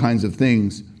of these kinds of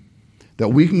things. That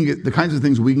we can get the kinds of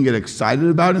things we can get excited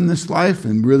about in this life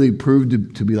and really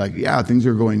prove to be like, yeah, things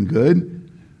are going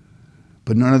good,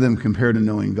 but none of them compare to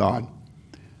knowing God.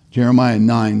 Jeremiah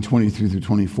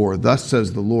 9:23-24. Thus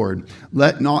says the Lord,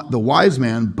 let not the wise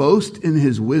man boast in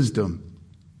his wisdom.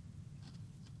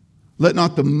 Let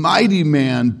not the mighty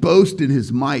man boast in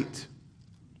his might.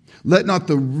 Let not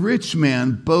the rich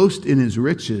man boast in his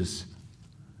riches.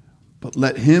 But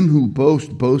let him who boasts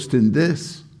boast in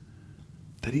this,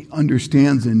 that he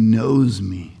understands and knows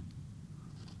me,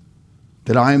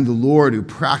 that I am the Lord who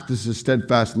practices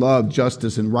steadfast love,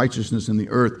 justice, and righteousness in the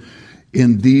earth.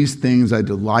 In these things I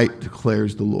delight,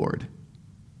 declares the Lord.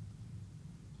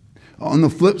 On the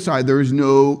flip side, there is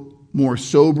no more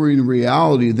sobering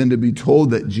reality than to be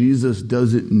told that Jesus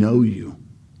doesn't know you.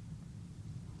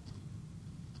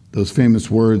 Those famous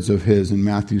words of his in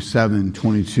Matthew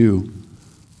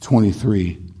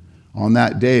 7:22-23. On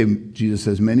that day, Jesus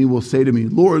says, many will say to me,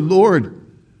 Lord, Lord,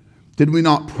 did we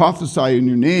not prophesy in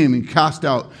your name and cast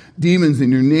out demons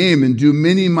in your name and do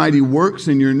many mighty works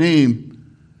in your name?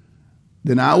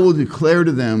 Then I will declare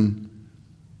to them,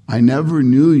 I never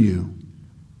knew you.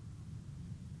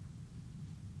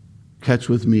 Catch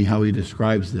with me how he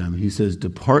describes them. He says,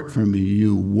 depart from me,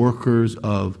 you workers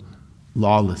of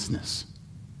lawlessness.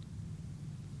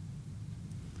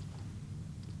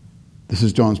 This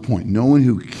is John's point. No one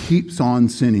who keeps on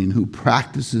sinning, who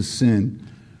practices sin,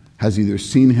 has either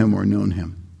seen him or known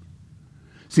him.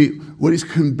 See, what he's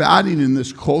combating in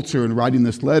this culture and writing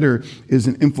this letter is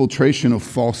an infiltration of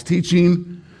false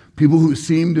teaching, people who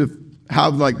seem to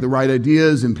have like the right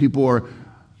ideas, and people are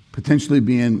potentially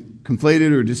being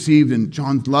conflated or deceived. And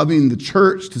John's loving the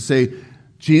church to say,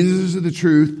 Jesus is the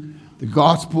truth, the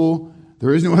gospel,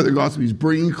 there is no other gospel. He's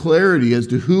bringing clarity as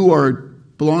to who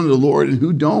belong to the Lord and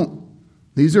who don't.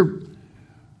 These are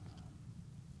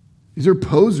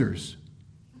posers.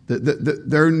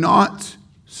 They're not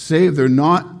saved. They're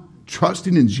not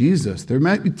trusting in Jesus. They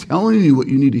might be telling you what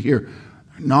you need to hear.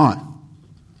 They're not.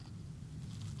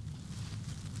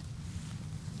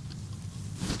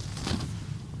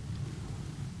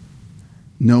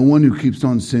 No one who keeps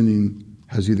on sinning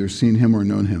has either seen him or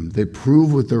known him. They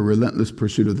prove with their relentless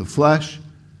pursuit of the flesh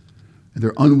and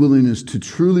their unwillingness to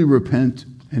truly repent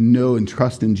and know and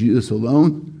trust in Jesus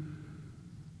alone.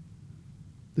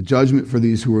 The judgment for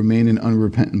these who remain in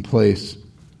unrepentant place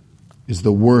is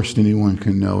the worst anyone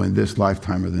can know in this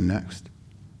lifetime or the next.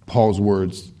 Paul's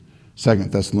words,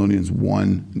 2 Thessalonians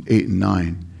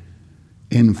 1:8-9.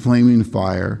 In flaming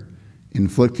fire,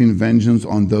 inflicting vengeance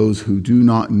on those who do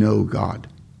not know God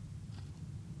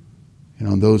and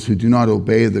on those who do not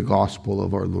obey the gospel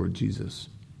of our Lord Jesus.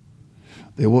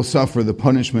 They will suffer the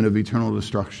punishment of eternal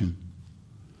destruction,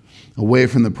 away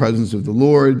from the presence of the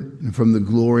Lord and from the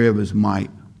glory of his might.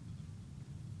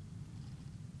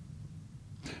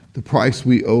 The price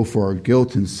we owe for our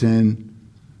guilt and sin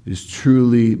is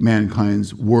truly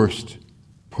mankind's worst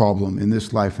problem in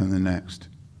this life and the next.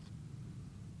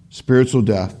 Spiritual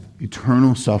death,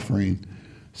 eternal suffering,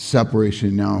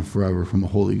 separation now and forever from a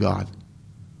holy God.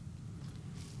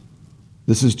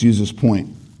 This is Jesus' point.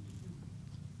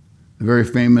 A very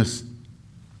famous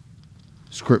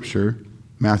scripture,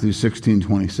 Matthew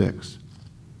 16:26.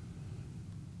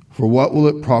 For what will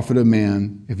it profit a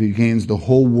man if he gains the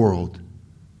whole world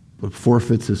but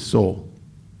forfeits his soul?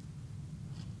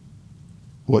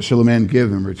 What shall a man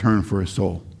give in return for his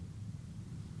soul?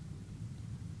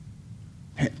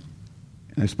 And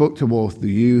I spoke to both the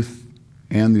youth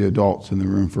and the adults in the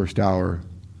room first hour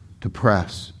to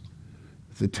press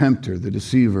the tempter, the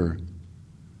deceiver,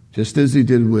 just as he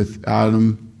did with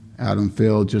Adam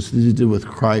failed, just as he did with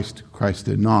Christ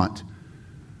did not.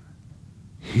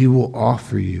 He will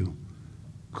offer you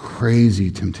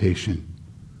crazy temptation.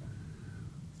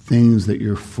 Things that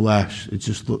your flesh, it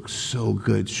just looks so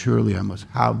good. Surely I must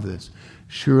have this.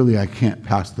 Surely I can't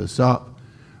pass this up.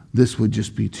 This would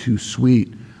just be too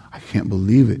sweet. I can't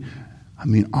believe it.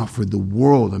 I'm being offered the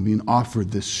world. I'm being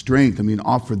offered this strength. I'm being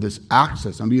offered this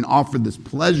access. I'm being offered this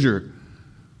pleasure.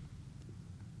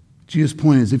 Jesus'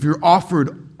 point is, if you're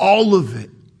offered all of it,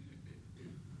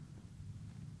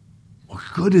 what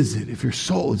good is it if your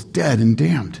soul is dead and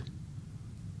damned?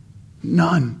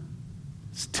 None.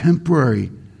 It's temporary.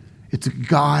 It's a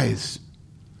guise.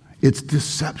 It's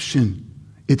deception.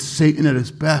 It's Satan at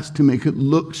his best to make it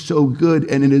look so good,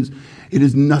 and it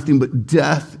is nothing but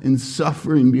death and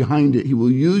suffering behind it. He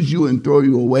will use you and throw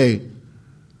you away.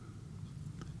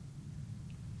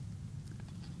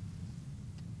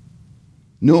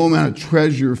 No amount of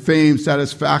treasure, fame,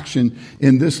 satisfaction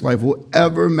in this life will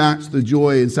ever match the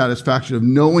joy and satisfaction of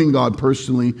knowing God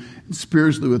personally and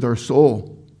spiritually with our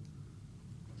soul.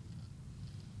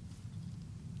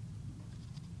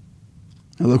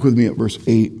 Now look with me at verse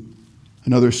 8.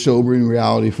 Another sobering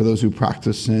reality for those who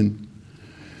practice sin.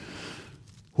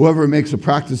 Whoever makes a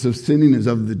practice of sinning is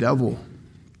of the devil.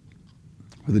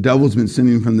 For the devil's been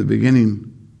sinning from the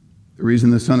beginning. The reason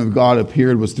the Son of God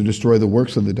appeared was to destroy the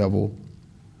works of the devil.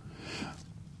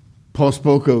 Paul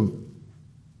spoke of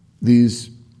these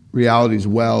realities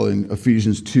well in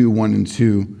Ephesians 2:1 and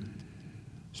 2,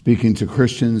 speaking to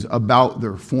Christians about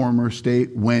their former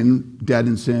state when dead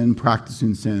in sin,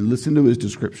 practicing sin. Listen to his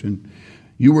description.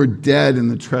 You were dead in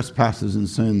the trespasses and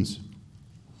sins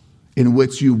in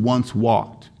which you once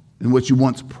walked, in which you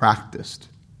once practiced,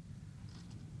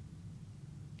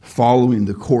 following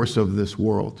the course of this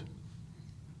world.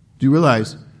 Do you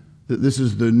realize that this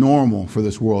is the normal for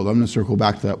this world? I'm going to circle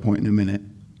back to that point in a minute.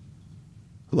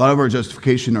 A lot of our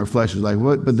justification in our flesh is like,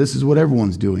 what? But this is what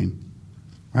everyone's doing,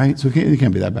 right? So it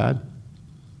can't be that bad.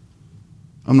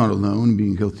 I'm not alone in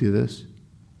being guilty of this.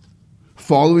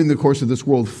 Following the course of this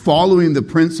world, following the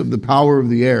prince of the power of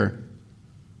the air.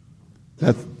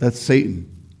 That's Satan.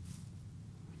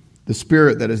 The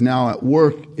spirit that is now at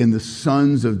work in the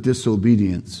sons of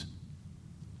disobedience.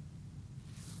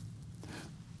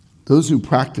 Those who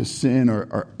practice sin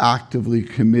are actively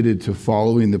committed to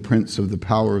following the prince of the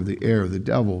power of the air, the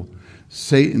devil.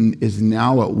 Satan is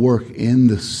now at work in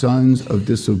the sons of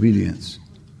disobedience.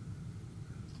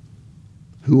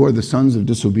 Who are the sons of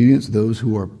disobedience? Those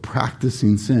who are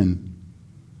practicing sin.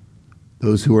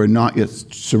 Those who are not yet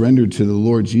surrendered to the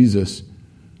Lord Jesus.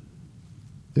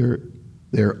 They're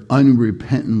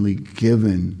unrepentantly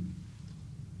given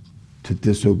to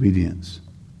disobedience.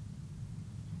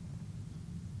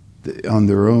 On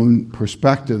their own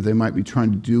perspective, they might be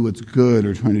trying to do what's good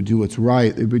or trying to do what's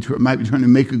right. They might be trying to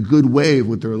make a good wave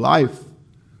with their life.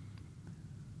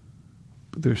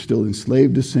 But they're still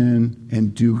enslaved to sin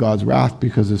and due God's wrath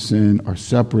because of sin, are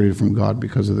separated from God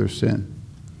because of their sin.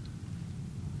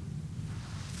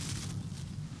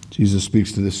 Jesus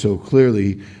speaks to this so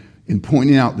clearly in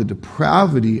pointing out the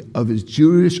depravity of his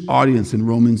Jewish audience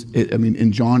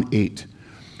in John 8.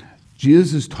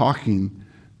 Jesus is talking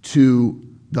to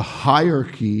the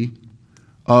hierarchy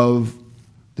of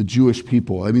the Jewish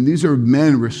people. These are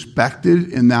men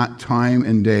respected in that time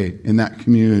and day, in that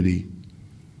community.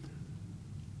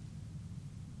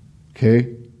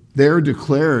 Okay? They're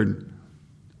declared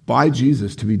by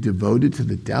Jesus to be devoted to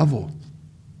the devil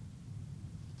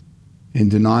in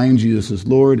denying Jesus as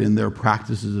Lord and their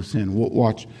practices of sin.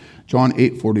 Watch John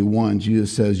 8:41.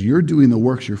 Jesus says, you're doing the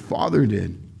works your father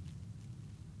did.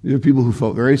 These are people who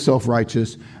felt very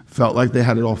self-righteous, felt like they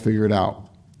had it all figured out.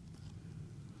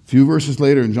 A few verses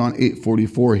later in John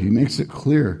 8:44, he makes it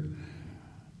clear.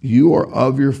 You are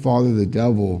of your father the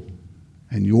devil,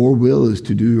 and your will is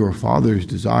to do your father's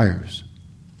desires.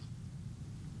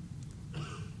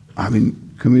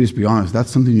 Can we just be honest?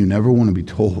 That's something you never want to be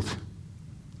told.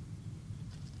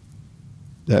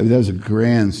 That is a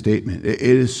grand statement. It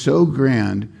is so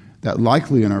grand that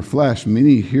likely in our flesh,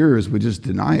 many hearers would just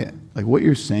deny it. Like, what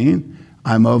you're saying,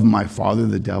 I'm of my father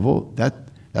the devil,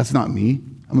 that's not me.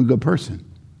 I'm a good person.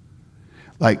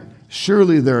 Like,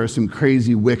 surely there are some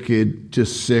crazy, wicked,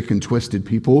 just sick and twisted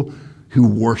people who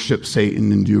worship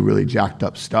Satan and do really jacked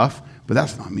up stuff, but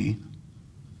that's not me.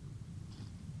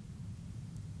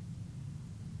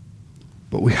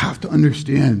 But we have to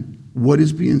understand what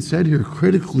is being said here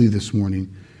critically this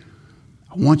morning.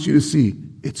 I want you to see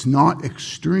it's not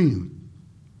extreme.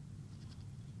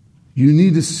 You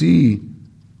need to see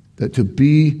that to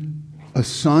be a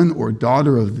son or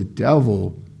daughter of the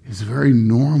devil is very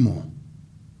normal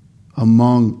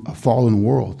among a fallen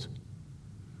world.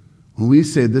 When we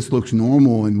say this looks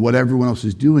normal and what everyone else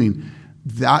is doing,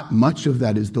 that much of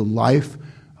that is the life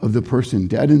of the person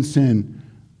dead in sin,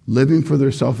 living for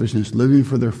their selfishness, living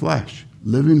for their flesh,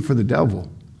 living for the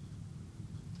devil.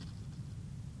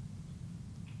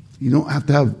 You don't have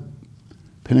to have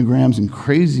pentagrams and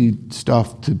crazy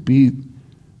stuff to be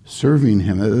serving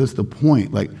him. That's the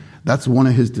point. Like, that's one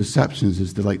of his deceptions,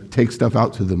 is to take stuff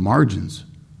out to the margins,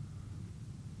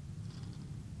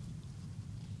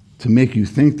 to make you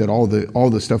think that all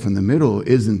the stuff in the middle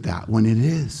isn't that, when it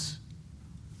is.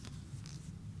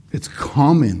 It's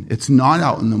common. It's not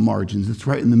out in the margins. It's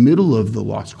right in the middle of the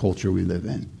lost culture we live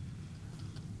in.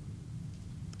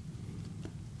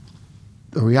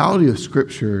 The reality of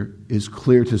Scripture is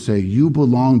clear to say you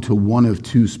belong to one of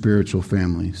two spiritual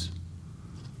families.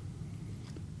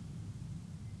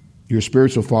 Your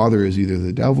spiritual father is either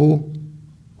the devil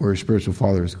or your spiritual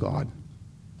father is God.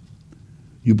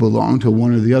 You belong to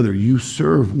one or the other. You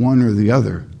serve one or the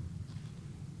other.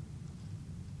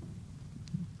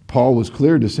 Paul was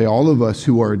clear to say all of us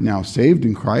who are now saved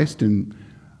in Christ and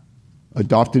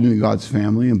adopted into God's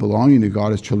family and belonging to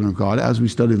God as children of God, as we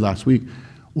studied last week,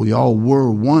 we all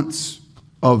were once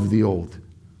of the old,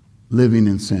 living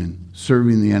in sin,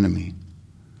 serving the enemy.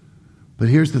 But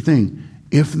here's the thing.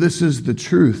 If this is the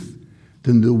truth,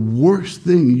 then the worst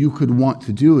thing you could want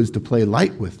to do is to play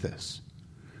light with this.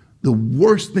 The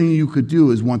worst thing you could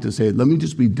do is want to say, let me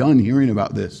just be done hearing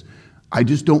about this. I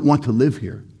just don't want to live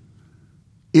here.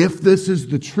 If this is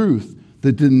the truth,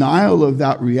 the denial of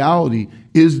that reality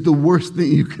is the worst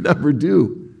thing you could ever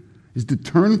do, is to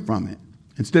turn from it.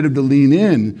 Instead of to lean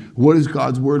in, what does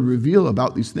God's word reveal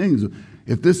about these things?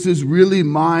 If this is really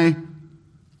my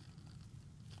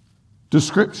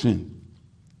description,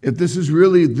 if this is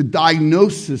really the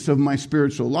diagnosis of my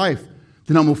spiritual life,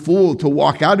 then I'm a fool to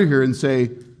walk out of here and say,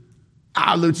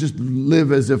 let's just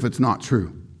live as if it's not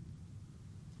true.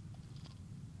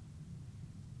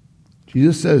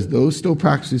 Jesus says, those still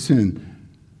practicing sin,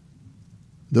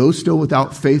 those still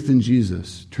without faith in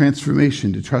Jesus,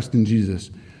 transformation to trust in Jesus,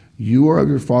 you are of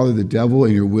your father the devil,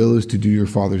 and your will is to do your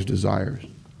father's desires.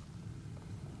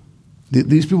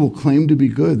 These people claim to be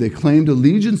good. They claimed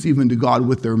allegiance even to God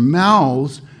with their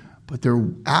mouths, but their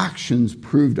actions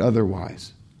proved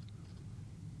otherwise.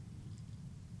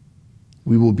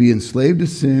 We will be enslaved to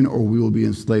sin, or we will be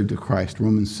enslaved to Christ.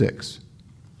 Romans 6.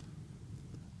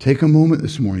 Take a moment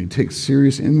this morning. Take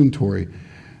serious inventory.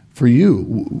 For you,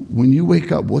 when you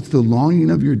wake up, what's the longing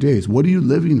of your days? What are you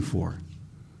living for?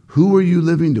 Who are you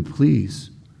living to please?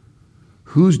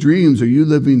 Whose dreams are you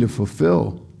living to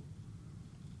fulfill?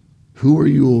 Who are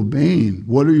you obeying?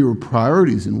 What are your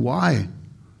priorities and why?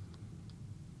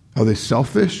 Are they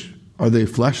selfish? Are they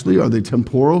fleshly? Are they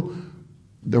temporal?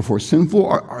 Therefore sinful?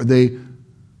 Are they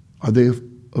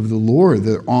of the Lord?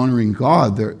 They're honoring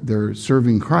God. They're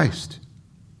serving Christ.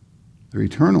 They're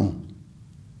eternal.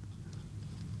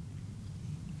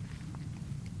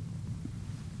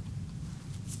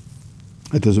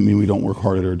 That doesn't mean we don't work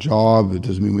hard at our job. It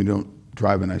doesn't mean we don't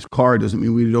drive a nice car. It doesn't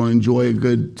mean we don't enjoy a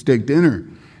good steak dinner.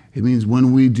 It means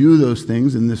when we do those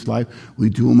things in this life, we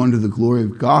do them under the glory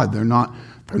of God. They're not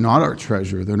our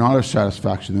treasure. They're not our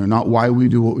satisfaction. They're not why we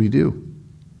do what we do.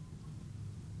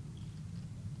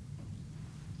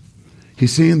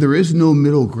 He's saying there is no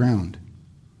middle ground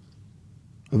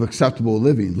of acceptable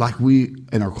living like we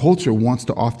in our culture wants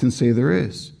to often say there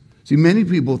is. See, many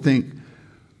people think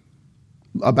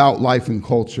about life and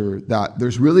culture that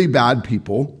there's really bad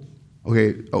people.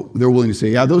 Okay, they're willing to say,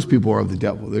 yeah, those people are of the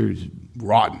devil. They're just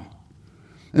rotten.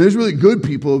 And there's really good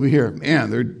people over here. Man,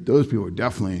 those people are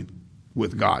definitely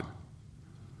with God.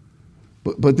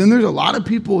 But then there's a lot of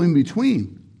people in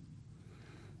between.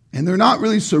 And they're not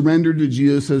really surrendered to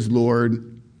Jesus as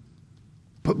Lord.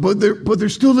 But they're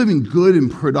still living good and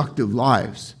productive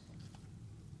lives.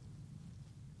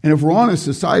 And if we're honest,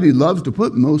 society loves to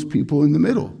put most people in the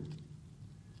middle.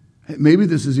 Maybe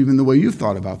this is even the way you've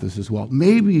thought about this as well.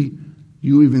 Maybe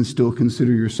you even still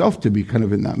consider yourself to be kind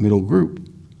of in that middle group.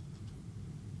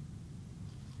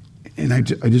 And I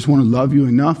just want to love you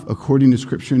enough according to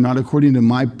Scripture, not according to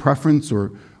my preference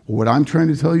or what I'm trying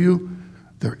to tell you.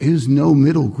 There is no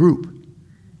middle group.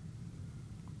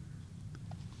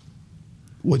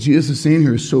 What Jesus is saying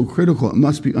here is so critical. It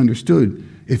must be understood.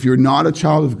 If you're not a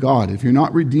child of God, if you're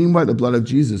not redeemed by the blood of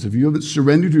Jesus, if you haven't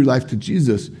surrendered your life to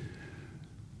Jesus,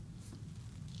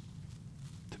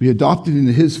 to be adopted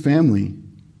into his family,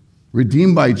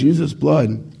 redeemed by Jesus'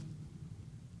 blood,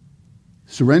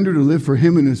 surrender to live for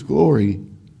him in his glory,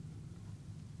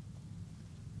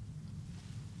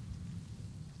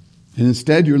 and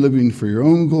instead you're living for your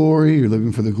own glory, you're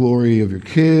living for the glory of your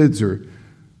kids or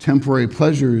temporary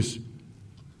pleasures,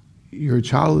 you're a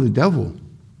child of the devil.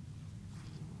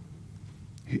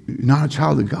 You're not a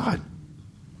child of God.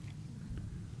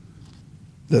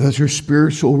 That's your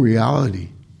spiritual reality.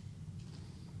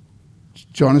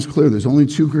 John is clear. There's only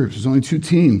two groups. There's only two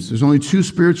teams. There's only two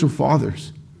spiritual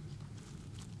fathers.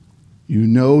 You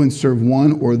know and serve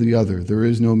one or the other. There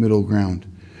is no middle ground.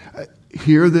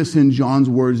 Hear this in John's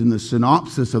words in the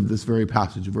synopsis of this very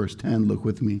passage, verse 10. Look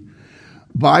with me.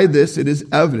 By this it is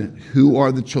evident who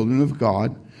are the children of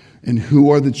God and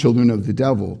who are the children of the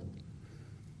devil.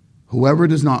 Whoever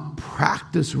does not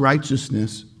practice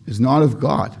righteousness is not of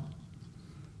God,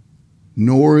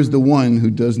 nor is the one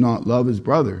who does not love his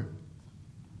brother.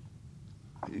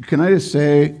 Can I just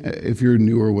say, if you're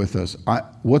newer with us,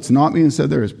 what's not being said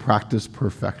there is practice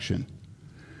perfection.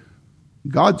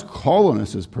 God's call on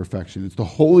us is perfection. It's the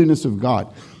holiness of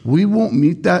God. We won't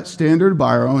meet that standard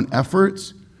by our own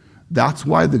efforts. That's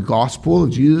why the gospel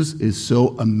of Jesus is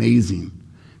so amazing,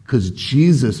 because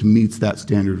Jesus meets that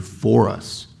standard for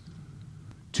us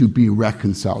to be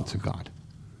reconciled to God.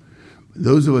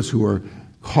 Those of us who are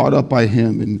caught up by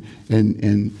him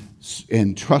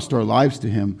and trust our lives to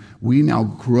him, we now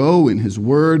grow in his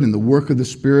word and the work of the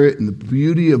Spirit and the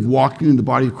beauty of walking in the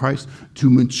body of Christ to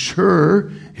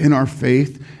mature in our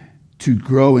faith, to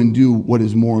grow and do what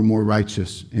is more and more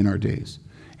righteous in our days.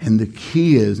 And the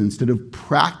key is, instead of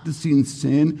practicing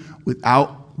sin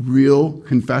without real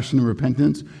confession and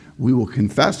repentance, we will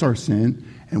confess our sin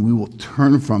and we will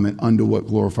turn from it unto what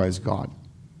glorifies God.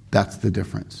 That's the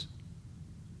difference.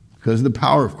 Because of the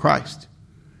power of Christ.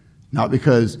 Not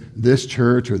because this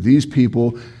church or these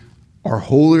people are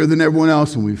holier than everyone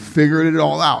else and we've figured it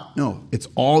all out. No, it's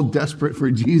all desperate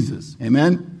for Jesus.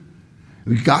 Amen?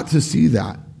 We've got to see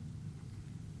that.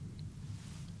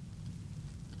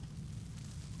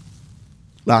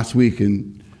 Last week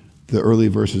in the early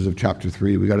verses of chapter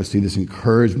 3, we got to see this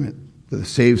encouragement that the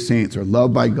saved saints are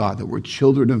loved by God, that we're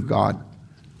children of God.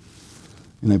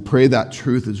 And I pray that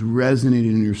truth is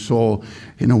resonating in your soul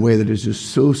in a way that is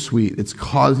just so sweet. It's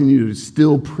causing you to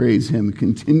still praise him,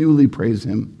 continually praise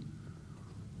him.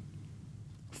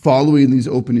 Following these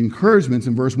open encouragements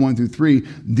in verse 1 through 3,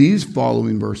 these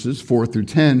following verses, 4 through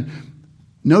 10,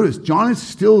 notice John is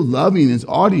still loving his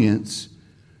audience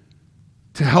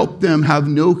to help them have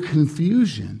no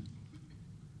confusion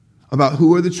about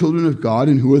who are the children of God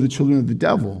and who are the children of the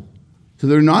devil. So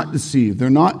they're not deceived. They're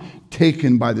not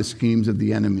taken by the schemes of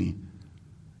the enemy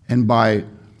and by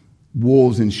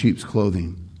wolves in sheep's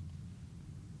clothing.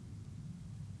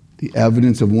 The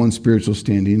evidence of one's spiritual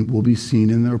standing will be seen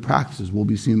in their practices, will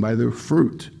be seen by their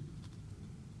fruit.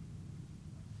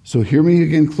 So hear me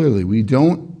again clearly. We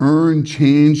don't earn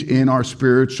change in our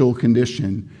spiritual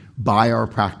condition by our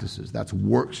practices. That's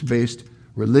works-based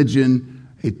religion.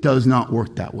 It does not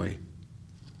work that way.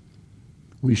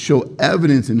 We show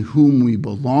evidence in whom we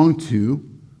belong to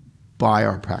by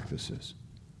our practices,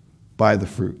 by the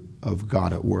fruit of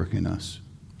God at work in us,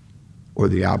 or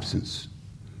the absence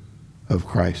of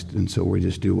Christ. And so we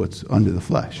just do what's under the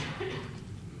flesh.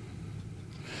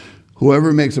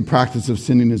 Whoever makes a practice of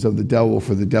sinning is of the devil,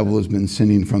 for the devil has been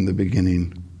sinning from the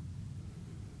beginning.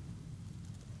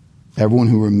 Everyone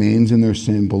who remains in their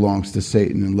sin belongs to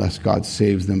Satan unless God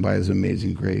saves them by his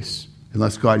amazing grace,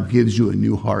 unless God gives you a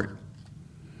new heart,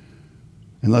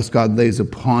 unless God lays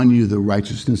upon you the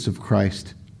righteousness of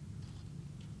Christ.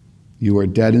 You are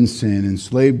dead in sin,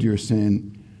 enslaved to your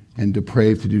sin, and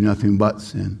depraved to do nothing but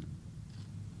sin.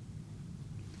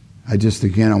 I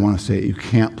want to say, you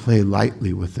can't play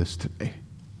lightly with this today.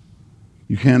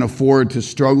 You can't afford to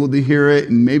struggle to hear it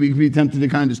and maybe be tempted to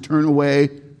kind of just turn away.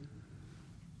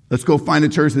 Let's go find a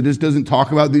church that just doesn't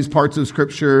talk about these parts of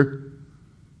Scripture.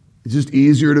 It's just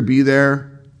easier to be there.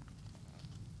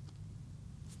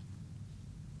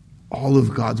 All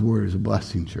of God's word is a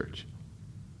blessing, church.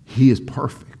 He is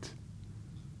perfect.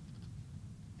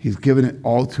 He's given it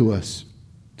all to us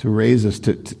to raise us,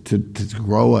 to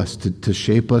grow us, to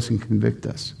shape us and convict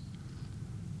us.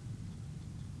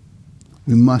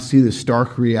 We must see the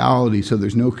stark reality so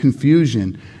there's no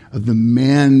confusion of the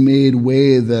man-made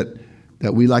way that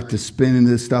we like to spin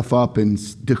this stuff up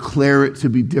and declare it to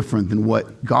be different than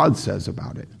what God says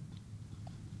about it.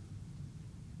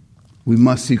 We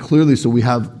must see clearly so we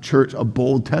have, church, a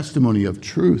bold testimony of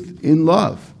truth in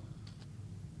love.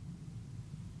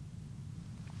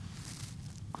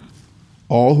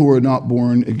 All who are not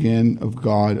born again of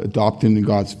God, adopted into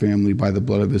God's family by the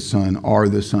blood of his Son, are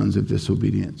the sons of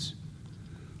disobedience,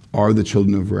 are the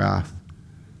children of wrath,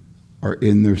 are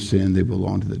in their sin, they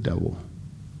belong to the devil.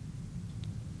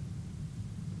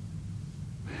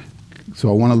 So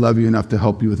I want to love you enough to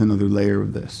help you with another layer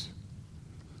of this.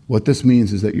 What this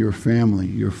means is that your family,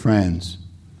 your friends,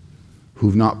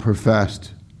 who've not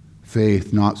professed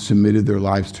faith, not submitted their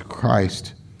lives to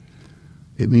Christ,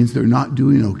 it means they're not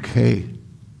doing okay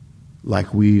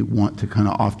like we want to kind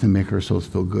of often make ourselves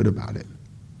feel good about it.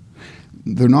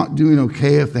 They're not doing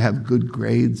okay if they have good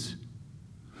grades.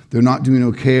 They're not doing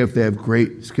okay if they have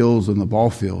great skills on the ball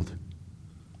field.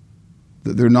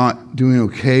 They're not doing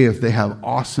okay if they have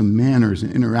awesome manners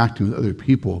and interacting with other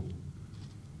people.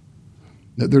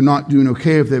 That they're not doing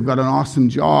okay if they've got an awesome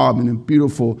job and a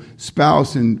beautiful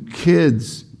spouse and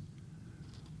kids.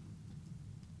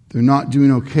 They're not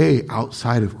doing okay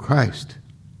outside of Christ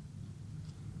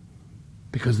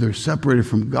because they're separated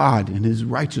from God and his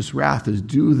righteous wrath is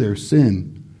due their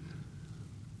sin.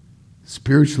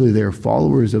 Spiritually, they are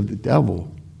followers of the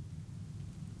devil.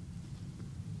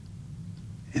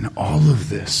 And all of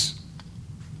this,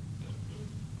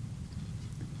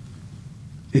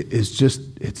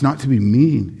 it's not to be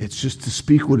mean. It's just to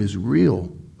speak what is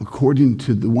real according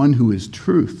to the one who is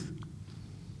truth.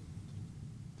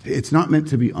 It's not meant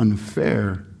to be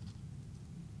unfair.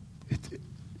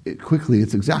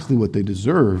 It's exactly what they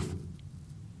deserve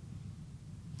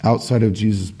outside of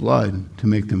Jesus' blood to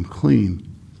make them clean.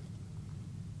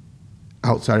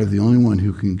 Outside of the only one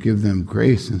who can give them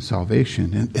grace and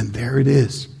salvation. And there it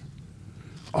is.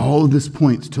 All of this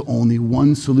points to only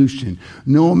one solution.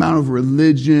 No amount of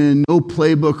religion, no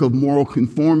playbook of moral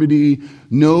conformity,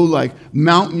 no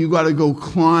mountain you got to go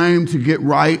climb to get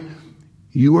right.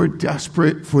 You are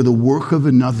desperate for the work of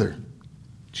another,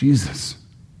 Jesus.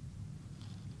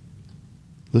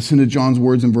 Listen to John's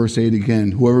words in verse 8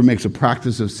 again. Whoever makes a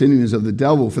practice of sinning is of the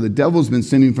devil, for the devil's been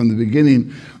sinning from the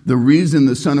beginning. The reason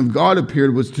the Son of God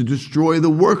appeared was to destroy the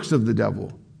works of the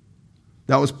devil.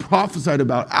 That was prophesied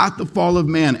about at the fall of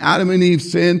man. Adam and Eve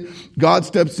sinned. God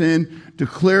steps in,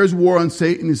 declares war on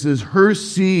Satan. He says, her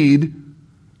seed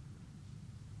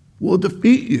will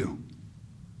defeat you.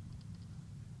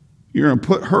 You're going to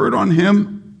put hurt on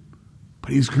him,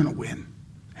 but he's going to win.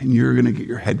 And you're going to get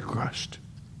your head crushed.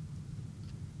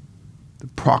 The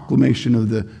proclamation of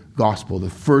the gospel, the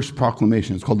first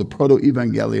proclamation, it's called the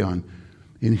proto-evangelion.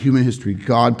 In human history,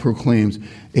 God proclaims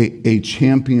a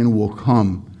champion will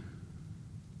come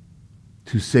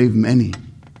to save many.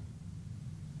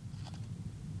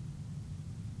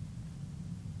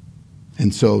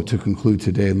 And so, to conclude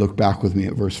today, look back with me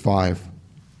at verse 5.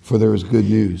 For there is good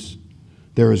news.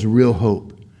 There is real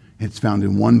hope. It's found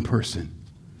in one person.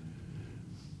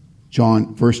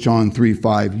 1 John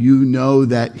 3:5. You know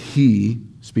that he,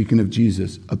 speaking of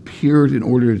Jesus, appeared in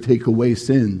order to take away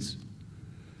sins.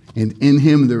 And in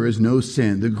him there is no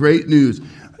sin. The great news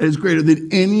is greater than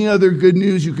any other good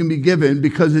news you can be given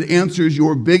because it answers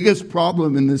your biggest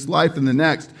problem in this life and the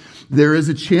next. There is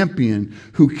a champion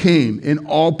who came in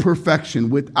all perfection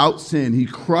without sin. He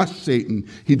crushed Satan.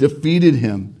 He defeated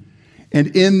him.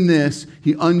 And in this,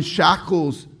 he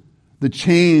unshackles the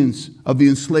chains of the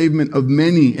enslavement of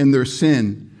many in their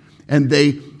sin. And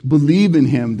they believe in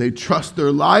him. They trust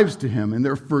their lives to him and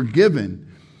they're forgiven.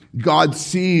 God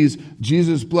sees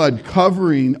Jesus' blood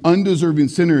covering undeserving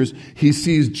sinners. He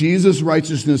sees Jesus'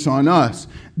 righteousness on us.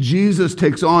 Jesus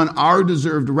takes on our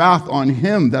deserved wrath on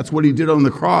him. That's what he did on the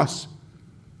cross.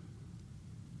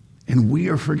 And we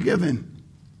are forgiven.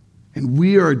 And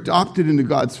we are adopted into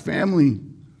God's family.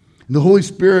 And the Holy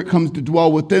Spirit comes to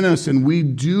dwell within us. And we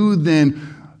do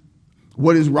then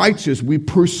what is righteous. We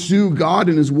pursue God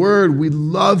and his word. We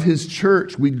love his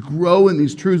church. We grow in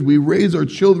these truths. We raise our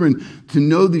children to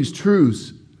know these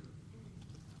truths.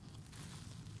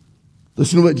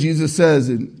 Listen to what Jesus says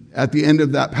at the end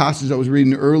of that passage I was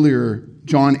reading earlier,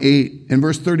 John 8. In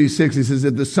verse 36, he says,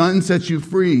 if the Son sets you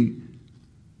free,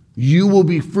 you will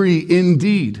be free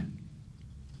indeed.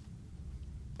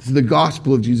 This is the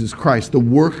gospel of Jesus Christ, the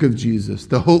work of Jesus,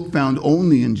 the hope found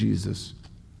only in Jesus.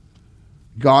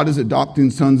 God is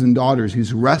adopting sons and daughters.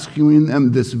 He's rescuing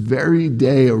them this very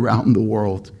day around the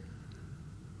world.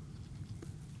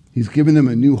 He's giving them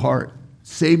a new heart,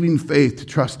 saving faith to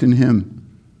trust in him.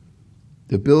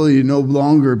 The ability to no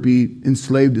longer be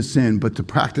enslaved to sin, but to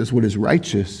practice what is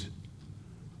righteous.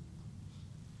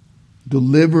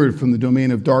 delivered from the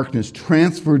domain of darkness,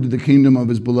 transferred to the kingdom of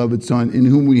his beloved Son, in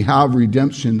whom we have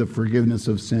redemption, the forgiveness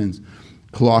of sins.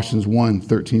 Colossians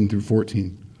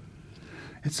 1:13-14.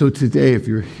 And so today, if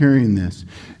you're hearing this,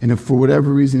 and if for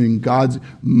whatever reason in God's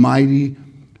mighty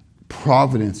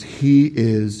providence, he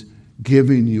is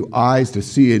giving you eyes to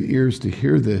see and ears to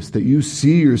hear this, that you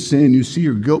see your sin, you see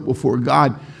your guilt before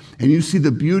God, and you see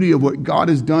the beauty of what God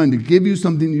has done to give you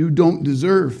something you don't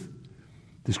deserve.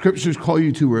 The scriptures call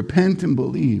you to repent and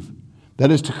believe. That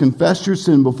is to confess your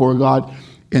sin before God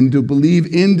and to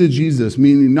believe into Jesus,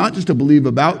 meaning not just to believe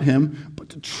about him, but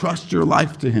to trust your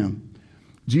life to him.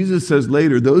 Jesus says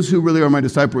later, those who really are my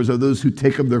disciples are those who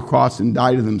take up their cross and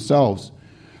die to themselves.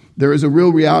 There is a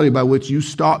real reality by which you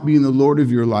stop being the Lord of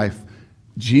your life.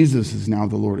 Jesus is now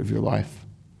the Lord of your life.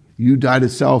 You die to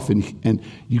self and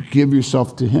you give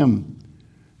yourself to him.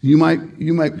 You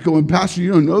might go, and Pastor,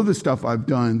 you don't know the stuff I've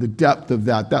done, the depth of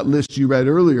that list you read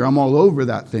earlier. I'm all over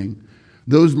that thing.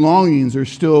 Those longings are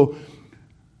still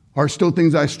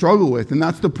things I struggle with. And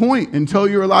that's the point. Until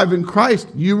you're alive in Christ,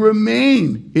 you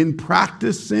remain in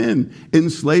practice sin,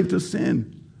 enslaved to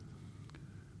sin.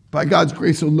 By God's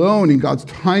grace alone and God's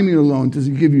timing alone does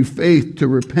he give you faith to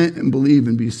repent and believe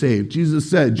and be saved. Jesus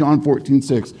said, John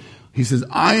 14:6, he says,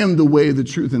 I am the way, the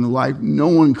truth, and the life. No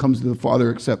one comes to the Father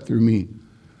except through me.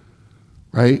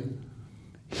 Right?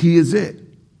 He is it.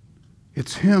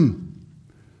 It's him.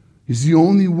 He's the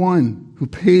only one who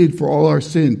paid for all our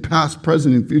sin, past,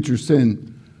 present, and future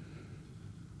sin.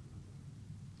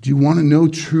 Do you want to know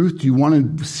truth? Do you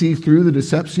want to see through the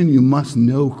deception? You must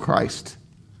know Christ.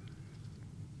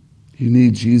 You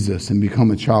need Jesus and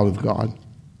become a child of God.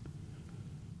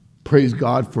 Praise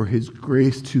God for his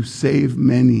grace to save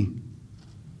many,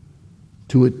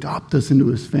 to adopt us into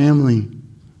his family.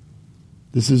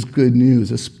 This is good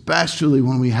news, especially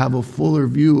when we have a fuller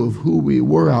view of who we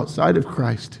were outside of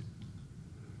Christ.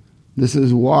 This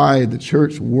is why the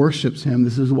church worships him.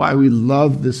 This is why we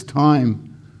love this time.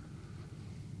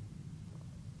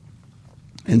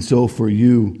 And so for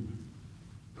you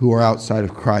who are outside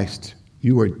of Christ,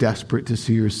 you are desperate to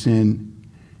see your sin,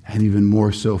 and even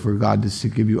more so for God to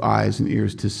give you eyes and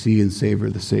ears to see and savor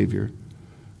the Savior,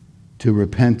 to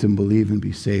repent and believe and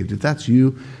be saved. If that's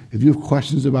you, if you have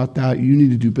questions about that, you need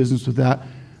to do business with that.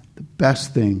 The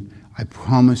best thing, I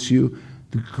promise you,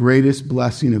 the greatest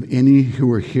blessing of any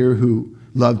who are here who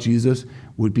love Jesus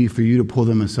would be for you to pull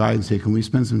them aside and say, can we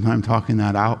spend some time talking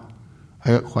that out? I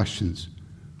got questions.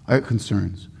 I got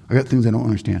concerns. I got things I don't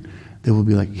understand. They will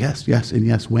be like, yes, yes, and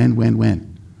yes, when?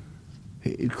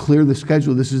 Clear the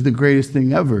schedule. This is the greatest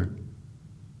thing ever.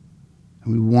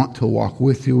 And we want to walk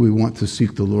with you. We want to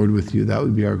seek the Lord with you. That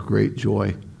would be our great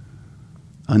joy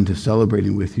unto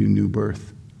celebrating with you new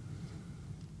birth.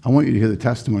 I want you to hear the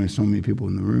testimony of so many people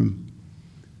in the room.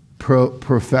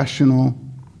 Professional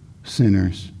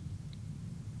sinners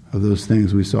of those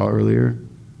things we saw earlier,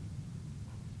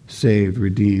 saved,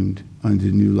 redeemed unto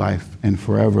new life and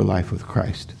forever life with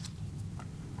Christ.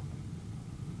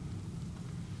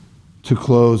 To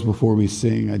close before we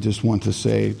sing, I just want to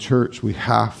say, church, we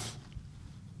have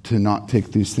to not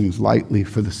take these things lightly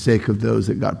for the sake of those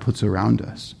that God puts around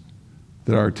us.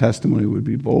 That our testimony would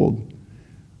be bold,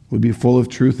 would be full of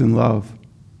truth and love.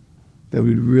 That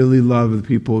we'd really love the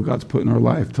people God's put in our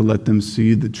life to let them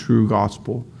see the true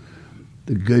gospel,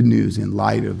 the good news in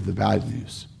light of the bad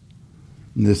news.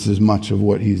 And this is much of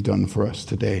what he's done for us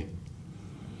today.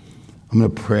 I'm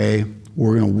going to pray.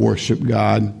 We're going to worship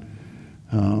God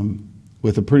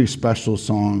with a pretty special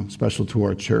song, special to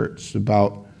our church,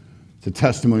 about the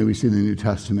testimony we see in the New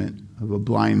Testament of a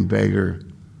blind beggar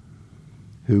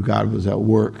who God was at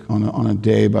work on a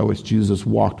day by which Jesus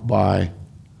walked by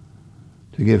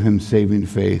to give him saving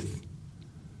faith,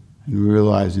 and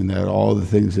realizing that all the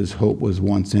things his hope was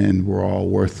once in were all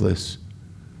worthless.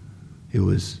 It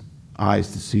was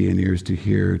eyes to see and ears to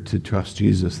hear, to trust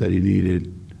Jesus that he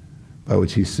needed, by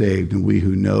which he's saved. And we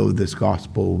who know this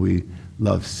gospel, we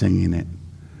love singing it.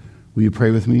 Will you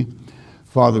pray with me?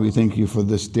 Father, we thank you for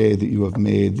this day that you have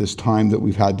made, this time that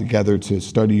we've had together to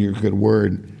study your good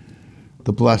word,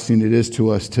 the blessing it is to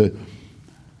us to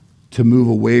move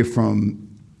away from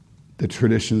the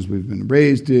traditions we've been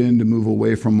raised in, to move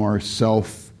away from our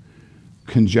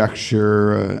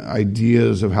self-conjecture,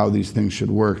 ideas of how these things should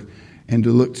work, and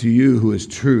to look to you who is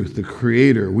truth, the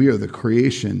creator. We are the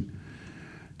creation,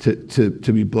 to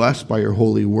be blessed by your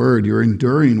holy word, your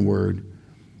enduring word,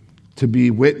 to be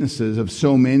witnesses of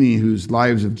so many whose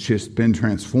lives have just been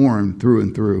transformed through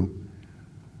and through.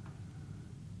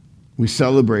 We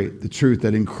celebrate the truth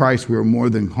that in Christ we are more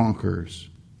than conquerors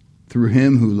through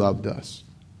him who loved us.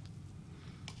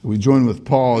 We join with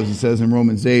Paul as he says in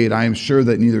Romans 8, I am sure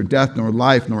that neither death nor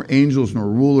life, nor angels, nor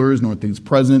rulers, nor things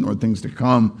present, nor things to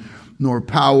come, nor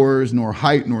powers, nor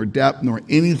height, nor depth, nor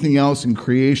anything else in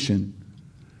creation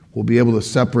will be able to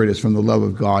separate us from the love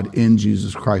of God in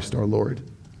Jesus Christ our Lord.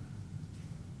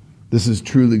 This is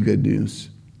truly good news.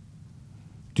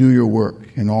 Do your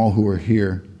work, and all who are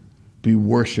here be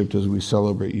worshiped as we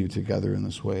celebrate you together in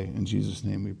this way. In Jesus'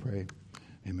 name we pray.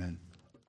 Amen.